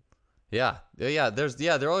 Yeah.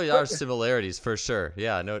 There always are similarities for sure.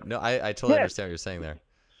 Yeah, no, I totally understand what you're saying there.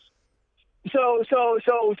 So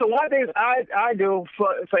one of the things I do,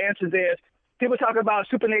 for instance, is people talk about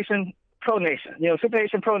supination, pronation.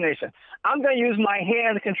 Supination, pronation. I'm going to use my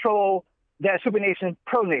hand to control that supination,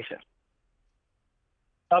 pronation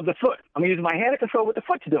of the foot. I'm using my hand to control what the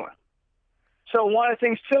foot's doing. So one of the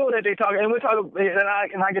things too that they talk,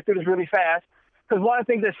 and I get through this really fast, because one of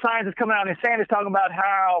the things that science is coming out and saying is talking about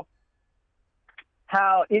how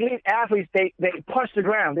elite athletes they punch the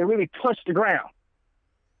ground. They really punch the ground,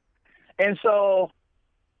 and so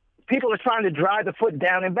people are trying to drive the foot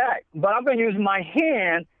down and back. But I'm going to use my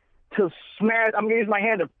hand to smash. I'm going to use my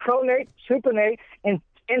hand to pronate, supinate, and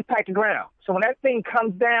impact the ground. So when that thing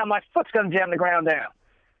comes down, my foot's going to jam the ground down.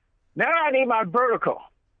 Now I need my vertical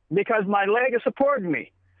because my leg is supporting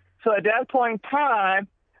me. So at that point in time,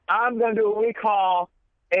 I'm going to do what we call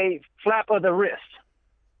a flap of the wrist.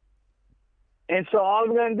 And so all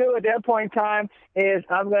I'm going to do at that point in time is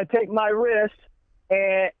I'm going to take my wrist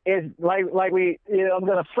and it's I'm going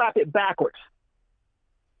to flap it backwards.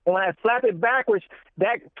 And when I flap it backwards,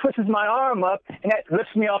 that pushes my arm up and that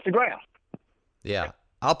lifts me off the ground. Yeah.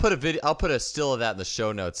 I'll put a still of that in the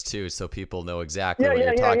show notes too, so people know exactly what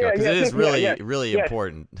you're talking about, because it is really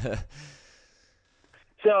important.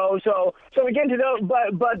 So we get into those,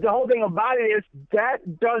 but the whole thing about it is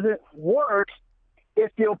that doesn't work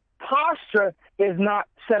if your posture is not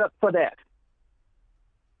set up for that.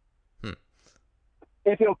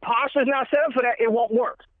 If your posture is not set up for that, it won't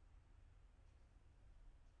work.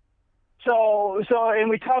 So,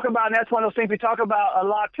 and we talk about, and that's one of those things we talk about a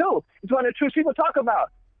lot too. It's one of the truths people talk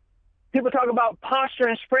about. People talk about posture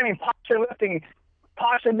and sprinting, posture lifting,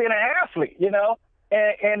 posture being an athlete, and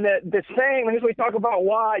the same, and here's what we talk about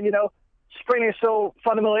why, sprinting is so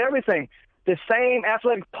fundamental to everything. The same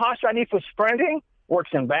athletic posture I need for sprinting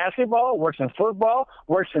works in basketball, works in football,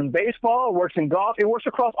 works in baseball, works in golf. It works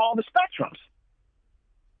across all the spectrums.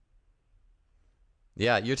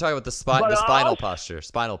 Yeah, you're talking about the spinal posture,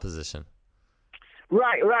 spinal position.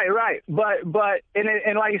 Right. But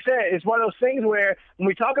and like you said, it's one of those things where when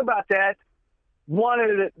we talk about that, one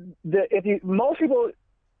of most people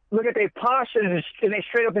look at their posture and they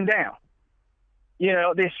straight up and down.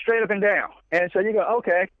 They're straight up and down, and so you go,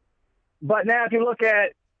 okay. But now if you look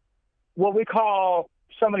at what we call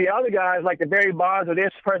some of the other guys, like the Barry Bonds or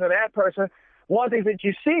this person or that person, one thing that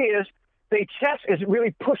you see is their chest is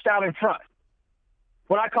really pushed out in front.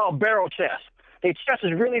 What I call barrel chest. Their chest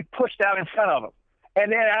is really pushed out in front of them.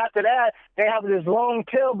 And then after that, they have this long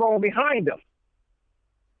tailbone behind them.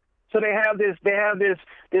 So they have this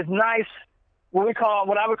nice, what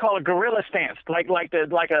I would call a gorilla stance, like a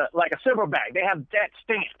silverback. They have that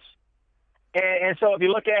stance. And so if you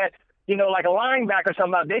look at, like a linebacker or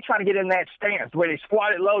something, they try to get in that stance where they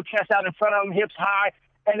squat it low, chest out in front of them, hips high,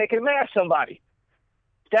 and they can mash somebody.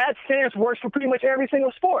 That stance works for pretty much every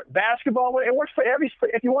single sport. Basketball, it works for every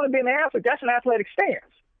sport. If you want to be an athlete, that's an athletic stance.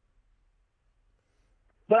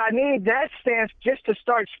 But I need that stance just to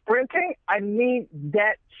start sprinting. I need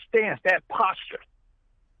that stance, that posture.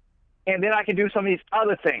 and then I can do some of these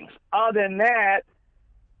other things. Other than that,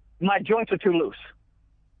 my joints are too loose.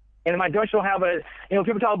 And my joints don't have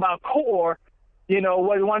people talk about core, one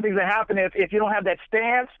of the things that happen if you don't have that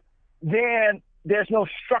stance, then there's no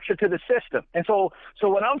structure to the system. And so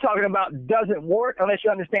what I'm talking about doesn't work unless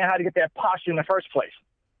you understand how to get that posture in the first place.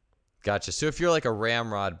 Gotcha. So if you're like a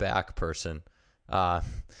ramrod back person, I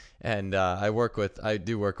do work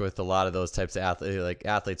with a lot of those types of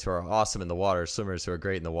athletes who are awesome in the water, swimmers who are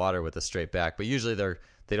great in the water with a straight back, but usually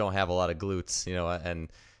they don't have a lot of glutes,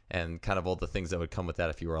 and kind of all the things that would come with that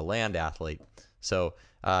if you were a land athlete. So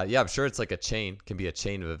I'm sure it's like can be a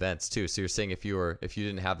chain of events too. So you're saying if you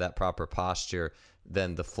didn't have that proper posture,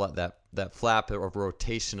 then that flap or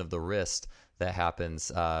rotation of the wrist that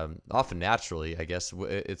happens often naturally, I guess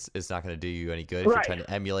it's not going to do you any good if you're trying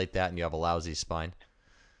to emulate that and you have a lousy spine.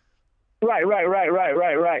 Right.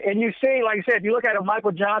 And you see, like I said, if you look at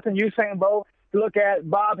Michael Johnson, Usain Bolt, you look at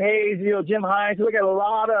Bob Hayes, Jim Hines, you look at a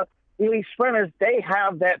lot of elite sprinters, they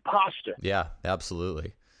have that posture. Yeah,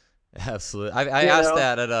 absolutely. I asked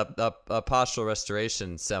that at a postural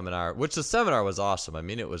restoration seminar, which the seminar was awesome. I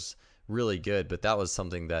mean, it was really good, but that was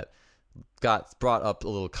something that got brought up a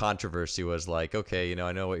little controversy. Was like, okay,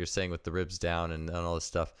 I know what you're saying with the ribs down and all this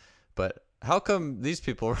stuff, but how come these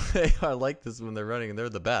people are like this when they're running and they're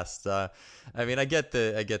the best? I mean, I get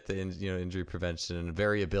the injury prevention and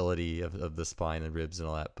variability of the spine and ribs and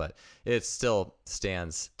all that, but it still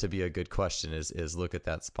stands to be a good question. Is look at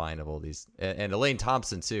that spine of all these, and Elaine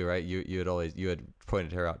Thompson too, right? You had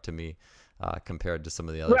pointed her out to me. Compared to some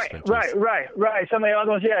of the other sprinters. Right. Some of the other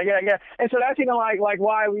ones, yeah. And so that's like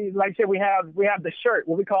why we said we have the shirt,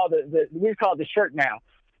 what we call the shirt now.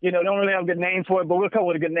 Don't really have a good name for it, but we'll come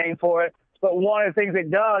with a good name for it. But one of the things it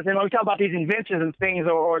does, and when we talk about these inventions and things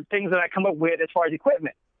or things that I come up with as far as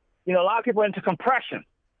equipment, a lot of people are into compression.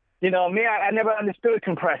 Me, I never understood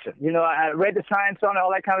compression. I read the science on it, all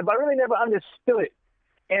that kind of, but I really never understood it.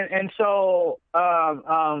 And so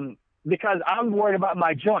because I'm worried about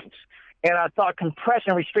my joints. And I thought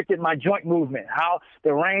compression restricted my joint movement, how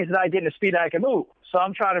the range that I get and the speed I can move. So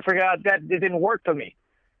I'm trying to figure out that it didn't work for me.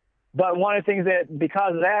 But one of the things that,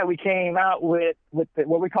 because of that, we came out with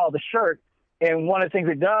what we call the shirt. And one of the things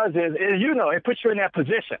it does is it puts you in that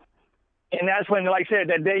position. And that's when, like I said,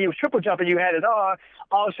 that day you were triple jumping, you had it on.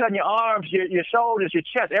 All of a sudden your arms, your shoulders, your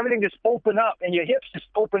chest, everything just open up, and your hips just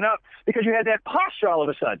open up because you had that posture all of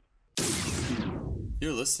a sudden.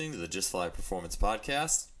 You're listening to the Just Fly Performance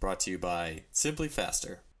Podcast, brought to you by Simply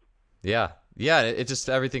Faster. Yeah, it just,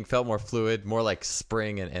 everything felt more fluid, more like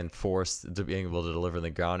spring and force to being able to deliver on the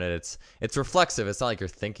ground. And it's reflexive. It's not like you're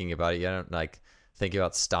thinking about it. You don't like think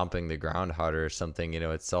about stomping the ground harder or something.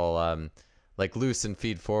 It's all like loose and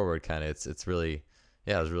feed forward kind of. It's really,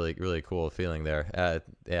 it was really, really cool feeling there.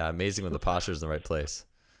 Amazing when the posture is in the right place.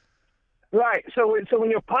 Right. So when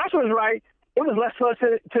your posture was right, it was less for us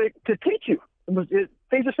to teach you.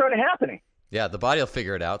 Things are started happening. Yeah, the body will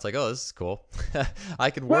figure it out. It's like, oh, this is cool. I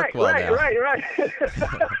can work now. Right.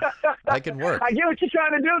 I can work. I get what you're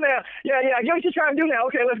trying to do now. Yeah, I get what you're trying to do now.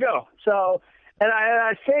 Okay, let's go. So, and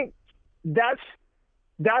I think that's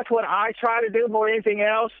what I try to do more than anything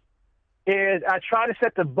else, is I try to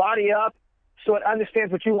set the body up so it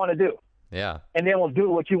understands what you want to do. Yeah. And then we'll do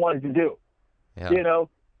what you want it to do. Yeah.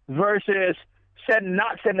 Versus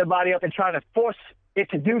not setting the body up and trying to force it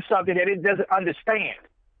to do something that it doesn't understand.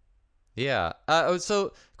 Yeah.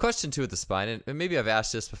 So question 2 with the spine, and maybe I've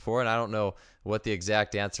asked this before, and I don't know what the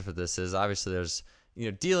exact answer for this is. Obviously, there's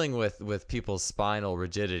dealing with people's spinal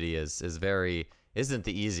rigidity isn't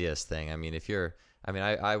the easiest thing. I mean,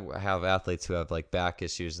 I have athletes who have like back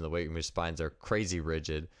issues, and the weight room, their spines are crazy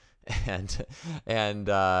rigid, and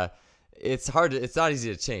it's hard. It's not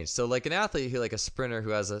easy to change. So like an athlete like a sprinter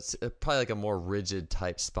who has probably like a more rigid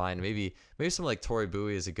type spine, maybe someone like Tori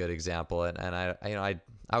Bowie is a good example. And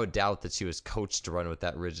I would doubt that she was coached to run with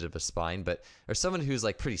that rigid of a spine, but or someone who's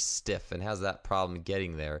like pretty stiff and has that problem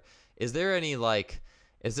getting there. Is there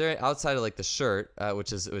outside of like the shirt,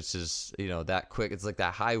 which is that quick? It's like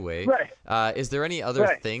that highway. Right. Is there any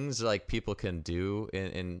other things like people can do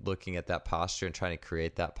in looking at that posture and trying to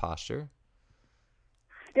create that posture?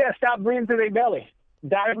 Yeah, stop breathing through their belly.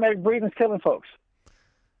 Diaphragmatic breathing's killing folks.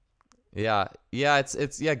 Yeah,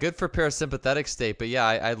 it's good for parasympathetic state, but yeah,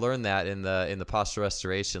 I learned that in the posture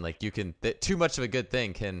restoration. Like too much of a good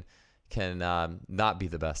thing can not be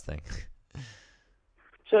the best thing.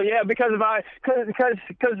 So yeah, because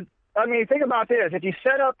I mean, think about this.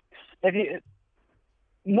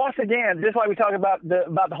 Once again, just like we talk about the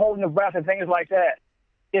holding the breath and things like that.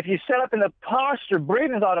 If you set up in the posture,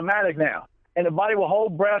 breathing is automatic now. And the body will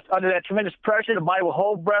hold breath under that tremendous pressure. The body will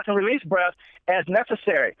hold breath and release breath as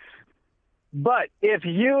necessary. But if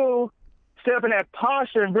you sit up in that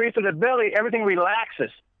posture and breathe through the belly, everything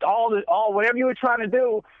relaxes. All whatever you were trying to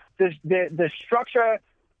do, the structure,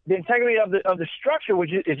 the integrity of the structure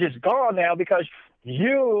is just gone now because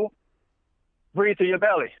you breathe through your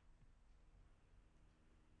belly.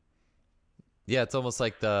 Yeah, it's almost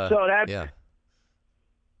like the So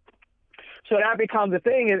that becomes a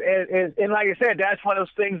thing, and like I said, that's one of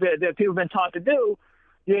those things that people have been taught to do.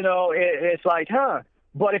 It's like,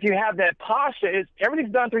 But if you have that posture,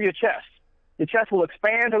 everything's done through your chest. Your chest will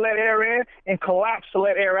expand to let air in and collapse to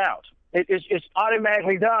let air out. It's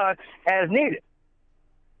automatically done as needed.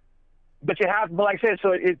 But you have, like I said,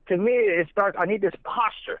 so to me, it starts, I need this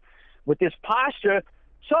posture. With this posture,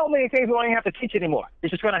 so many things we don't even have to teach anymore.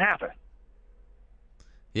 It's just going to happen.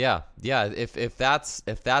 Yeah. If that's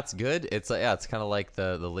good, it's like, it's kind of like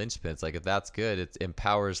the linchpin. It's like, if that's good, it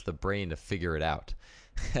empowers the brain to figure it out.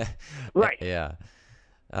 Right. Yeah.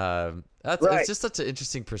 That's right. It's just such an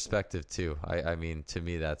interesting perspective too. I mean, to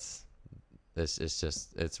me, it's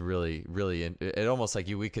really, really, it almost like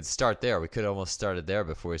we could start there. We could almost started there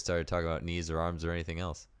before we started talking about knees or arms or anything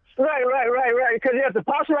else. Right. Because if the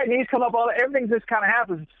posture right, knees come up, everything just kind of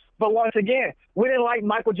happens. But once again, we didn't like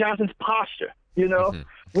Michael Johnson's posture. Mm-hmm.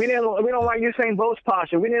 We don't like Usain Bolt's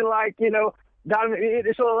posture. We didn't like, so a lot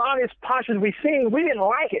of these postures we seen, we didn't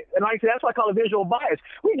like it. And like I said, that's why I call it visual bias.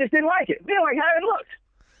 We just didn't like it. We didn't like how it looked.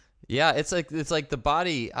 Yeah, it's like the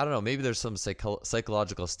body. I don't know. Maybe there's some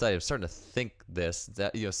psychological study. I'm starting to think that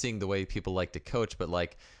seeing the way people like to coach, but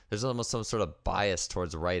like there's almost some sort of bias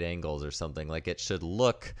towards right angles or something. Like it should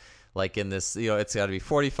look like in this, it's got to be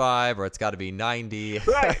 45 or it's got to be 90.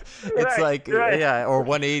 Right. Yeah, or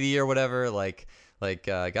 180 or whatever. Like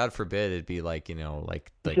God forbid it'd be like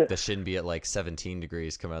the shin be at like 17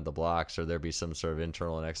 degrees coming out of the blocks, or there'd be some sort of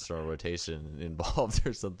internal and external rotation involved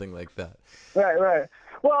or something like that. Right.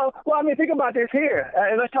 Well, I mean, think about this here.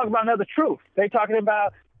 Let's talk about another truth. They're talking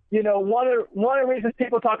about, one of the reasons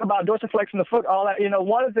people talk about dorsiflexing the foot, all that,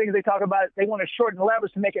 one of the things they talk about, they want to shorten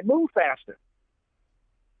levers to make it move faster.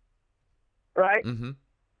 Right? Mm-hmm.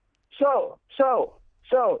 So,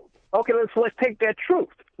 okay, let's take that truth.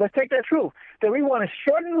 Let's take that truth that we want to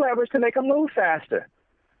shorten levers to make them move faster.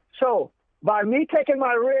 So by me taking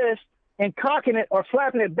my wrist and cocking it or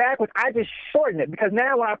flapping it backwards, I just shorten it, because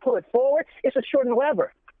now when I pull it forward, it's a shortened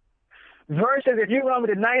lever. Versus if you run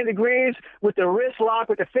with it 90 degrees with the wrist locked,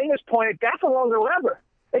 with the fingers pointed, that's a longer lever.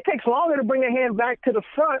 It takes longer to bring the hand back to the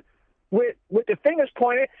front with the fingers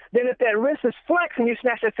pointed than if that wrist is flexed and you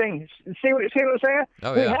snatch the fingers. See what I'm saying?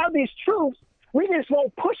 Oh, yeah. We have these truths. We just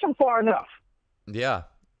won't push them far enough. Yeah.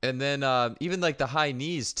 And then even like the high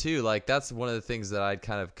knees too, like that's one of the things that I'd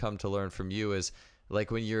kind of come to learn from you is like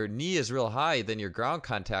when your knee is real high, then your ground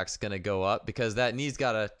contact's going to go up because that knee's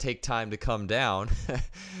got to take time to come down.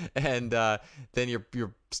 And then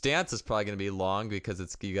your stance is probably going to be long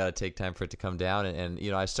because you got to take time for it to come down. And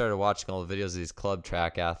I started watching all the videos of these club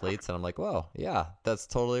track athletes and I'm like, whoa, yeah, that's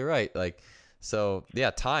totally right. Like, so yeah,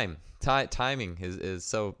 timing is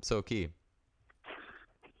so key.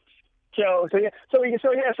 So like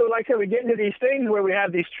I said, we get into these things where we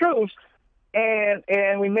have these truths,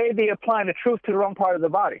 and we may be applying the truth to the wrong part of the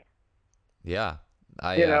body. Yeah.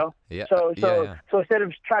 Yeah. So instead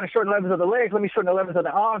of trying to shorten levers of the legs, let me shorten the levers of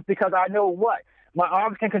the arms, because I know what? My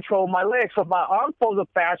arms can control my legs. So if my arm folds up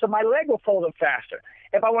faster, my leg will fold up faster.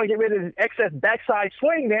 If I want to get rid of this excess backside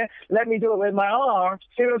swing, then let me do it with my arms.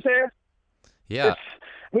 See what I'm saying? Yeah.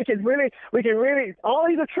 We can really, all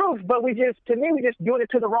these are truths, but we just doing it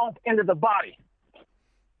to the wrong end of the body.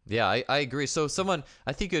 Yeah, I agree. So someone,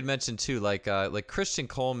 I think you had mentioned too, like Christian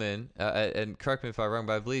Coleman, and correct me if I'm wrong,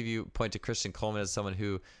 but I believe you point to Christian Coleman as someone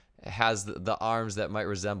who has the arms that might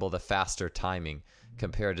resemble the faster timing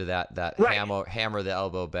compared to that right. hammer the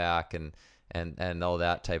elbow back and all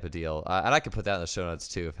that type of deal. And I could put that in the show notes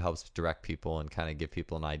too if it helps direct people and kind of give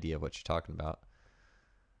people an idea of what you're talking about.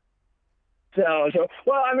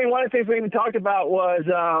 Well, I mean, one of the things we even talked about was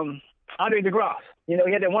Andre DeGrasse. He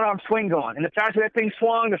had that one-arm swing going, and the faster that thing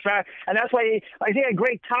swung, and that's why he had a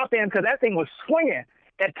great top end, because that thing was swinging.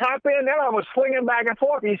 That top end, that arm was swinging back and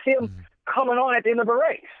forth. You see him coming on at the end of the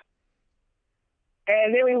race.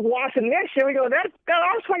 And then we watch the next year, we go, that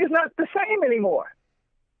arm swing is not the same anymore.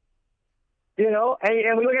 And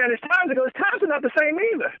we look at his times, and his times are not the same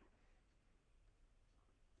either.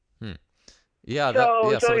 Yeah,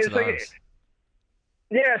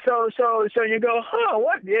 so you go,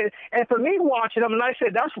 what? And for me watching them, and like I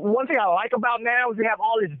said, that's one thing I like about now is we have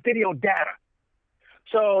all this video data.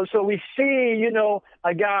 So we see,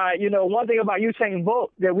 a guy, one thing about Usain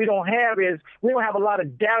Bolt that we don't have is we don't have a lot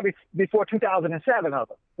of data before 2007 of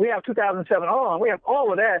them. We have 2007 on. We have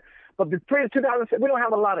all of that. But the pre-2006, we don't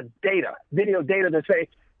have a lot of data, video data to say,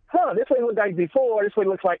 this way it looked like before, this way it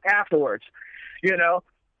looks like afterwards, you know?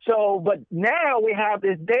 So, but now we have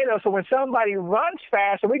this data, so when somebody runs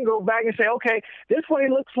faster, we can go back and say, okay, this is what he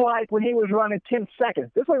looks like when he was running 10 seconds.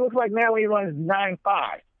 This is what he looks like now when he runs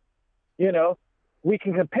 9.5. You know, we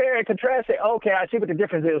can compare and contrast, say, okay, I see what the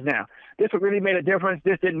difference is now. This one really made a difference.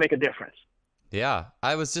 This didn't make a difference. Yeah,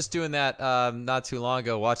 I was just doing that not too long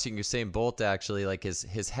ago, watching Usain Bolt actually, like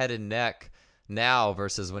his head and neck now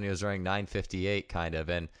versus when he was running 9:58 kind of,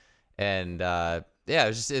 and yeah,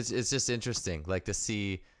 it's just interesting, like to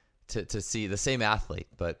see the same athlete,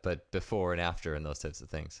 but before and after and those types of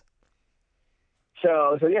things.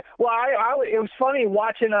 So yeah. Well, it was funny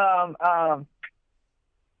watching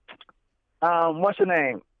what's her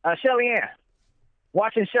name? Shelly Ann.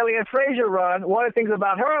 Watching Shelly Ann Fraser run, one of the things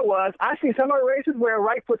about her was I see some of her races where her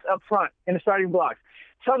right foot's up front in the starting blocks.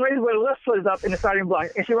 Some races where the left foot is up in the starting block,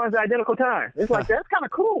 and she runs the identical time. It's like, that's kind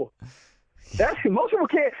of cool. Most people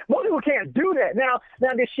can't do that. Now,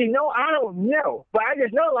 did she know? I don't know. But I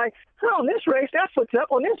just know, like, on this race, that foot's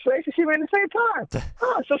up. On this race, she ran the same time.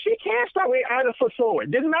 So she can start with either foot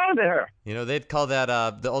forward. Didn't matter to her. You know, they'd call that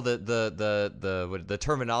the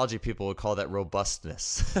terminology people would call that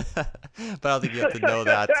robustness. But I don't think you have to know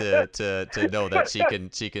that to know that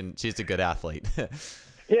she's a good athlete.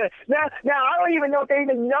 Yeah. Now I don't even know if they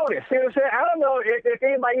even noticed. You know what I'm saying? I don't know if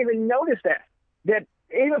anybody even noticed that.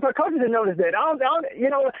 Even if our coaches have noticed that, I don't, you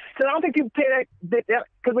know, because I don't think people pay that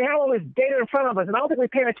because we have all this data in front of us, and I don't think we're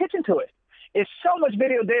paying attention to it. It's so much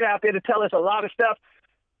video data out there to tell us a lot of stuff,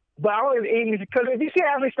 but I don't even, because if you see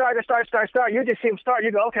athletes start, you just see them start,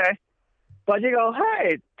 you go, okay. But you go,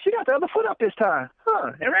 hey, she got the other foot up this time.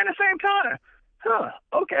 It ran the same time.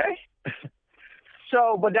 Okay.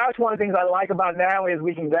 So, but that's one of the things I like about now is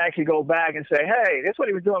we can actually go back and say, hey, this is what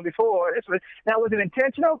he was doing before. Now, was it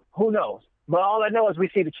intentional? Who knows? But all I know is we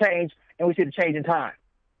see the change, and we see the change in time.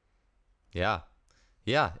 Yeah,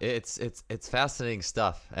 it's fascinating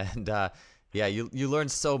stuff, and yeah, you learn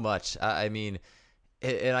so much. I mean,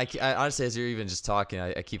 and I honestly, as you're even just talking,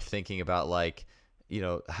 I keep thinking about, like, you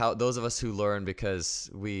know, how those of us who learn because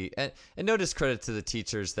we and no discredit to the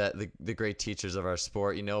teachers, that the great teachers of our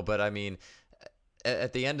sport, you know, but I mean,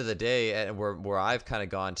 at the end of the day, and where I've kind of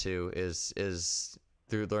gone to is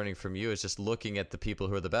through learning from you, is just looking at the people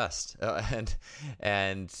who are the best,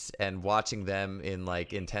 and watching them in,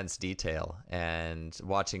 like, intense detail, and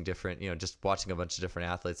watching different, you know, just watching a bunch of different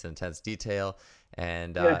athletes in intense detail.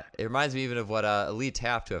 And it reminds me even of what Lee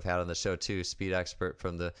Taft, who I've had on the show too, speed expert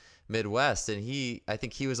from the Midwest, and I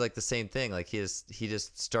think he was like the same thing. Like he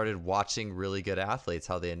just started watching really good athletes,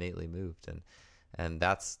 how they innately moved, and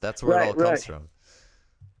that's where it all comes from.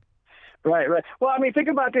 Right. Well, I mean, think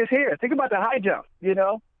about this here. Think about the high jump, you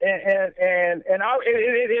know, and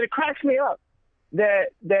it cracks me up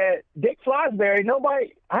that Dick Fosbury,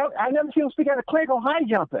 I never seen him speak at a clinic on high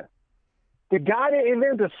jumping. The guy that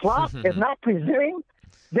invented the flop is not presenting.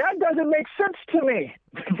 That doesn't make sense to me.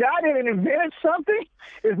 The guy that invented something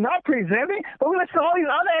is not presenting. But we listen to all these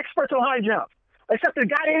other experts on high jump, except the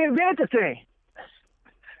guy that invented the thing.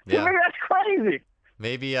 Yeah. To me, that's crazy.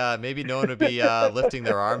 Maybe no one would be lifting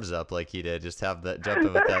their arms up like he did. Just have that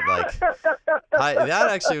jumping with that, like. That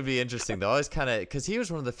actually would be interesting though. I was kind of, because he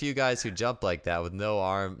was one of the few guys who jumped like that with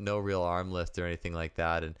no real arm lift or anything like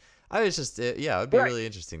that. And I was just, it would be really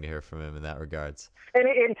interesting to hear from him in that regards. And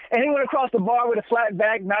he went across the bar with a flat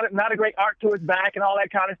back, not a great arc to his back and all that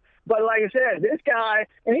kind of. But like I said, this guy,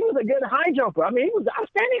 and he was a good high jumper. I mean, he was an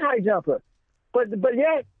outstanding high jumper. But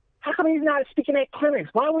yet, how come he's not speaking at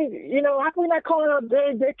clinics? How come we not calling up,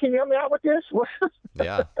 hey, Dick, can you help me out with this?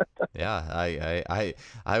 Yeah,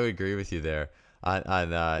 I would agree with you there.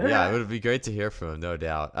 Yeah, it would be great to hear from him, no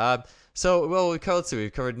doubt.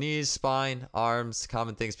 We've covered knees, spine, arms,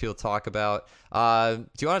 common things people talk about. Do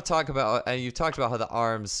you want to talk about, and you talked about how the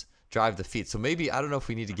arms drive the feet. So maybe, I don't know if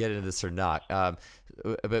we need to get into this or not.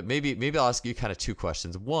 But maybe I'll ask you kind of two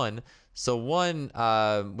questions. One,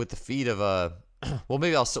 with the feet of a, well,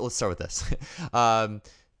 maybe let's start with this.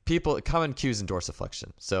 Common cues in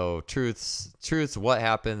dorsiflexion. So truths, what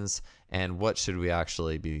happens, and what should we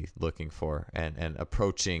actually be looking for, and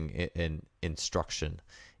approaching in instruction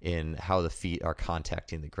in how the feet are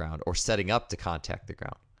contacting the ground or setting up to contact the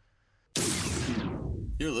ground.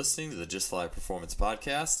 You're listening to the Just Fly Performance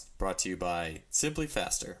Podcast, brought to you by Simply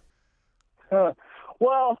Faster.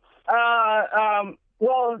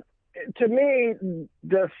 To me,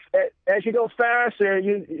 as you go faster,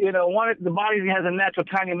 the body has a natural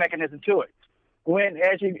timing mechanism to it.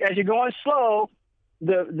 As you're going slow,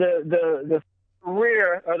 the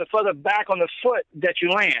rear or the further back on the foot that you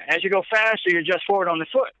land. As you go faster, you're just forward on the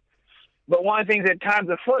foot. But one of the things that times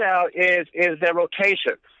the foot out is their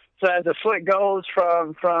rotation. So as the foot goes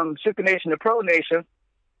from supination to pronation,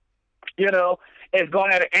 it's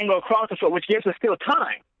going at an angle across the foot, which gives us still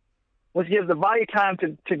time, which gives the body time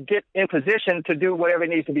to get in position to do whatever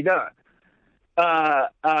needs to be done.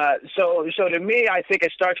 So to me, I think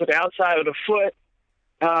it starts with the outside of the foot,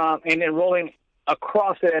 and then rolling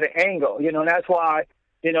across it at an angle. And that's why,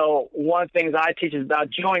 one of the things I teach is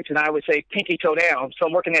about joints, and I would say pinky toe down. So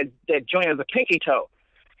I'm working at that joint of the pinky toe.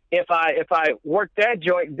 If I work that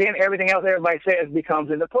joint, then everything else everybody says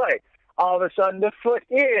becomes into play. All of a sudden, the foot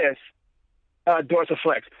is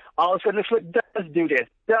dorsiflex. All of a sudden, the foot does do this,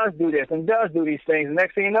 and does do these things. The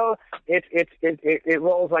next thing you know, it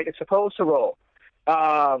rolls like it's supposed to roll.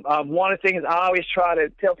 One of the things I always try to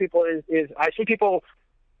tell people is I see people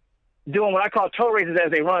doing what I call toe raises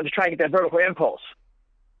as they run to try and get that vertical impulse.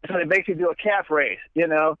 So they basically do a calf raise,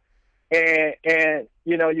 and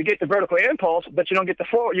you get the vertical impulse, but you don't get the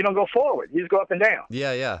forward. You don't go forward. You just go up and down.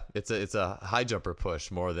 Yeah. It's a high jumper push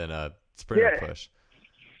more than a sprinter push.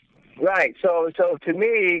 Right. So to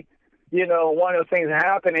me, one of the things that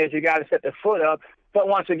happen is you got to set the foot up. But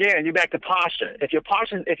once again, you're back to posture. If your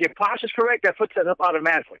posture's correct, that foot sets up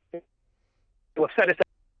automatically. It will set it up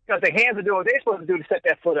because the hands are doing what they're supposed to do to set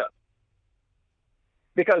that foot up.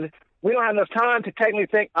 Because we don't have enough time to technically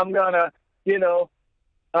think I'm gonna,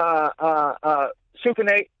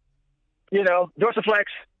 supinate, dorsiflex,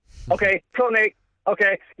 okay, pronate,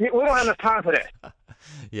 okay. We don't have enough time for that.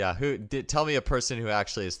 Yeah, tell me a person who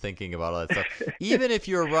actually is thinking about all that stuff. Even if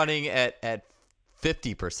you're running at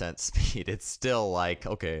 50% speed, it's still like,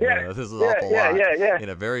 okay, this is an awful lot in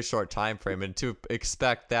a very short time frame, and to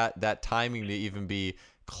expect that timing to even be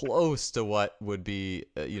close to what would be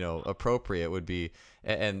appropriate would be.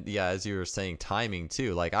 And yeah, as you were saying, timing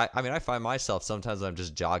too. Like I find myself sometimes I'm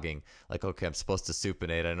just jogging, like, okay, I'm supposed to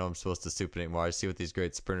supinate. I know I'm supposed to supinate more. I see what these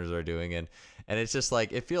great sprinters are doing, and it's just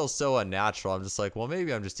like it feels so unnatural. I'm just like, well,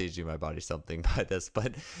 maybe I'm just teaching my body something by this,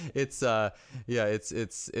 but it's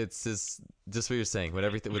it's just what you're saying.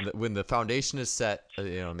 When the foundation is set,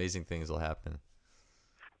 amazing things will happen.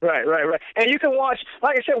 Right. And you can watch,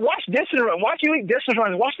 like I said, watch distance run. Watch elite distance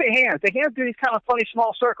runners. Watch their hands. Their hands do these kind of funny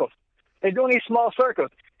small circles. They're doing these small circles.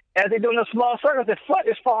 As they're doing those small circles, the foot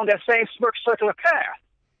is following that same circular path.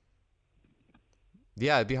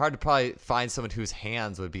 Yeah, it'd be hard to probably find someone whose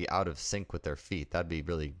hands would be out of sync with their feet. That'd be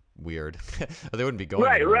really weird. They wouldn't be going.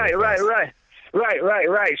 Right.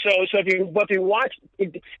 So if you watch,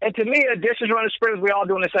 and to me, a distance runner, sprinters, we all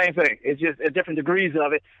doing the same thing. It's just different degrees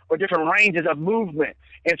of it or different ranges of movement.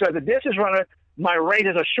 And so as a distance runner, my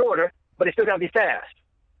ranges are shorter, but it still got to be fast.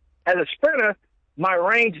 As a sprinter, my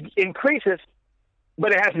range increases,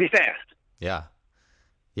 but it has to be fast. Yeah.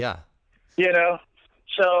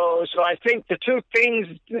 So I think the two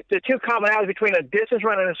commonalities between a distance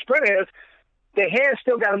runner and a sprinter is the hands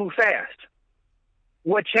still got to move fast.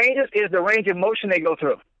 What changes is the range of motion they go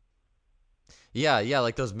through. Yeah,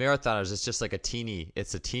 like those marathoners, it's just like a teeny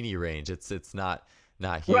range. It's not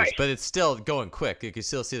huge, right, but it's still going quick. You can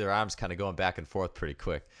still see their arms kind of going back and forth pretty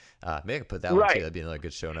quick. Maybe I can put that one too. That'd be another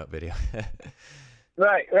good show note video.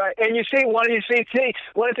 Right. And you see, one of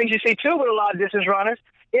the things you see too with a lot of distance runners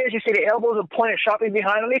is you see the elbows are pointed sharply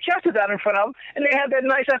behind them, their chest is out in front of them, and they have that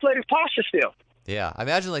nice athletic posture still. Yeah, I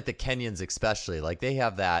imagine like the Kenyans especially, like they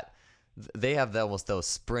have almost those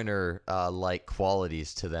sprinter like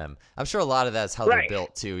qualities to them. I'm sure a lot of that's how they're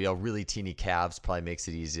built too. Really teeny calves probably makes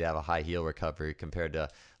it easy to have a high heel recovery compared to,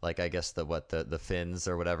 like, I guess the Finns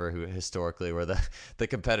or whatever, who historically were the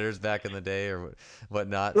competitors back in the day or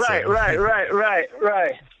whatnot. Right.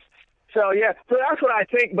 So that's what I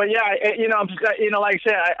think. But like I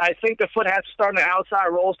said, I think the foot has to start on the outside,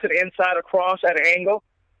 rolls to the inside across at an angle.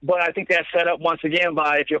 But I think that's set up once again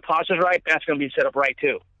by, if your posture's right, that's going to be set up right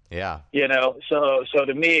too. Yeah. So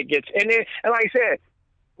to me it gets, and like I said,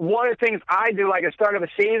 one of the things I do, like at the start of a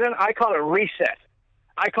season, I call it reset.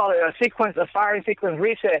 I call it a firing sequence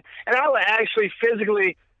reset. And I will actually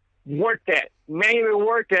physically manually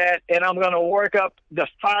work that, and I'm going to work up the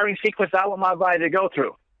firing sequence I want my body to go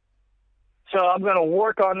through. So I'm going to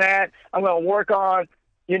work on that. I'm going to work on,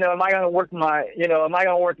 am I going to work my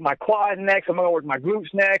quad next? Am I going to work my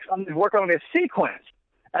glutes next? I'm going to work on this sequence.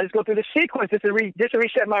 I just go through the sequence just to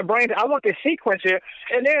reset my brain. I want this sequence here,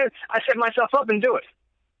 and then I set myself up and do it.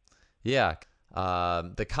 Yeah.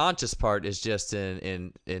 The conscious part is just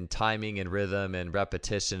in timing and rhythm and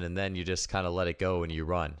repetition, and then you just kind of let it go when you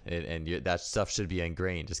run, and that stuff should be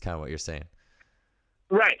ingrained. Is kind of what you're saying.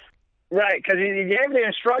 Right. Because you gave the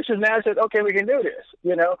instructions, now I said, okay, we can do this.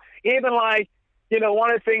 Even like,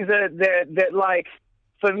 one of the things that like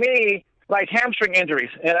for me, like hamstring injuries,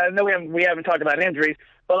 and I know we haven't talked about injuries,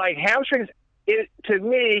 but like hamstrings, to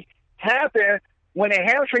me, happen when the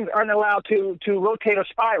hamstrings aren't allowed to rotate or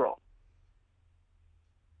spiral.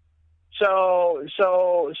 So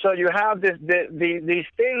you have these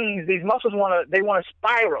things, these muscles want to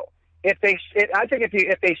spiral. I think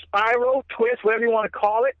if they spiral, twist, whatever you want to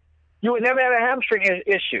call it, you would never have a hamstring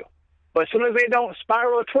issue. But as soon as they don't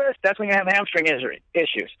spiral or twist, that's when you have hamstring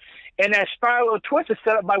issues. And that spiral or twist is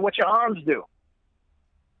set up by what your arms do.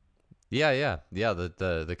 Yeah.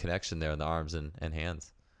 The connection there in the arms and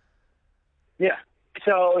hands. Yeah.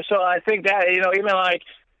 So I think that, even like,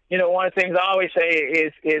 one of the things I always say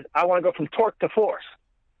is I want to go from torque to force.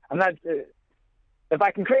 I'm not. If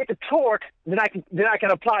I can create the torque, then I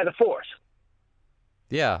can apply the force.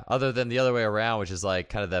 Yeah. Other than the other way around, which is like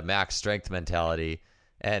kind of the max strength mentality,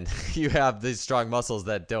 and you have these strong muscles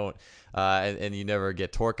that don't, and you never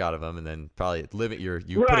get torque out of them, and then probably limit you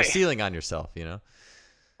right. Put a ceiling on yourself.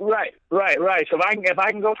 Right. So if I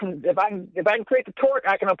can create the torque,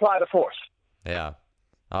 I can apply the force. Yeah.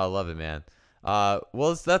 I love it, man.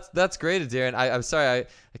 Well, that's great, Darren. I'm sorry,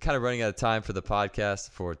 I kind of running out of time for the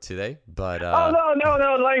podcast for today, but oh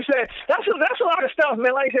no, like I said, that's a lot of stuff,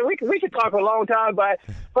 man. Like I said, we could talk for a long time, but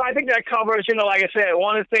I think that covers, like I said,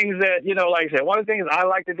 one of the things that one of the things I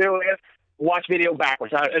like to do is watch video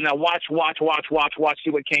backwards, and I watch,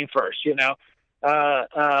 see what came first. One of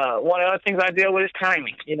the other things I deal with is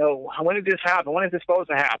timing. When did this happen? When is this supposed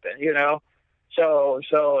to happen? So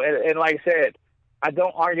like I said, I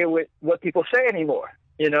don't argue with what people say anymore.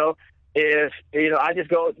 I just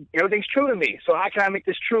go, everything's true to me. So how can I make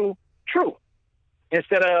this true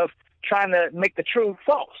instead of trying to make the true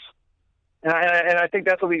false? And I think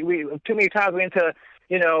that's what we too many times we into,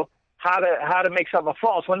 how to make something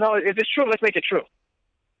false. Well, no, if it's true, let's make it true.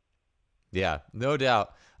 Yeah, no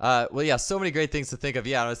doubt. Well, yeah, so many great things to think of.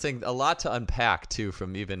 Yeah, I was saying a lot to unpack too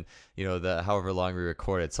from even the however long we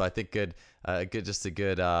recorded. So I think a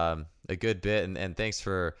good bit, and thanks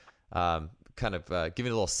for kind of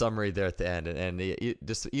giving a little summary there at the end, and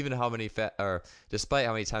just even how many despite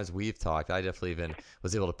how many times we've talked, I definitely even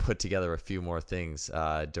was able to put together a few more things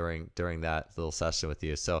during that little session with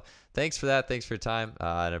you. So thanks for that. Thanks for your time,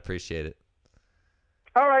 and I appreciate it.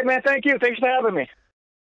 All right, man. Thank you. Thanks for having me.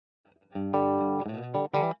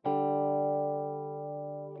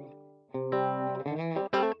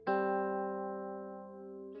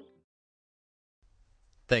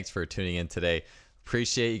 Thanks for tuning in today.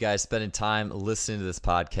 Appreciate you guys spending time listening to this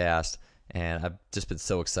podcast. And I've just been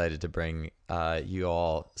so excited to bring you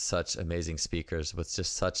all such amazing speakers with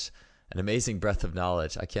just such an amazing breadth of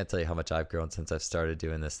knowledge. I can't tell you how much I've grown since I've started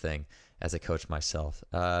doing this thing as a coach myself.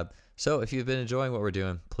 So if you've been enjoying what we're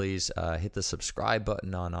doing, please hit the subscribe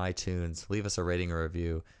button on iTunes. Leave us a rating or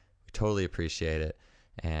review. We totally appreciate it.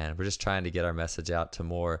 And we're just trying to get our message out to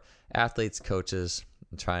more athletes, coaches,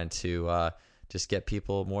 and trying to just get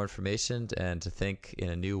people more information and to think in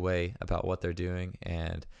a new way about what they're doing.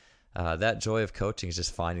 And that joy of coaching is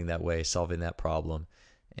just finding that way, solving that problem.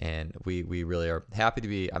 And we really are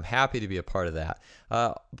I'm happy to be a part of that.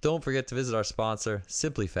 Don't forget to visit our sponsor,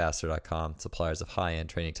 SimplyFaster.com, suppliers of high-end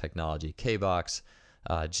training technology, KBox,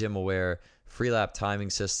 GymAware, Freelap timing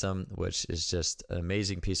system, which is just an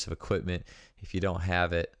amazing piece of equipment. If you don't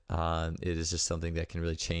have it, it is just something that can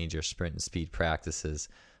really change your sprint and speed practices.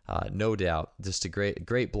 No doubt. Just a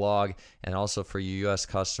great blog. And also for you U.S.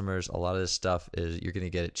 customers, a lot of this stuff is you're going to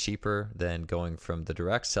get it cheaper than going from the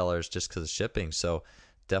direct sellers just because of shipping. So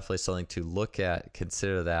definitely something to look at.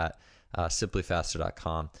 Consider that.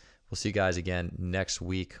 SimplyFaster.com. We'll see you guys again next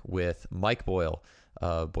week with Mike Boyle,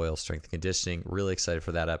 Boyle Strength and Conditioning. Really excited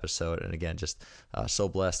for that episode. And again, just so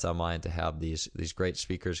blessed on mine to have these great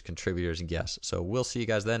speakers, contributors, and guests. So we'll see you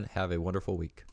guys then. Have a wonderful week.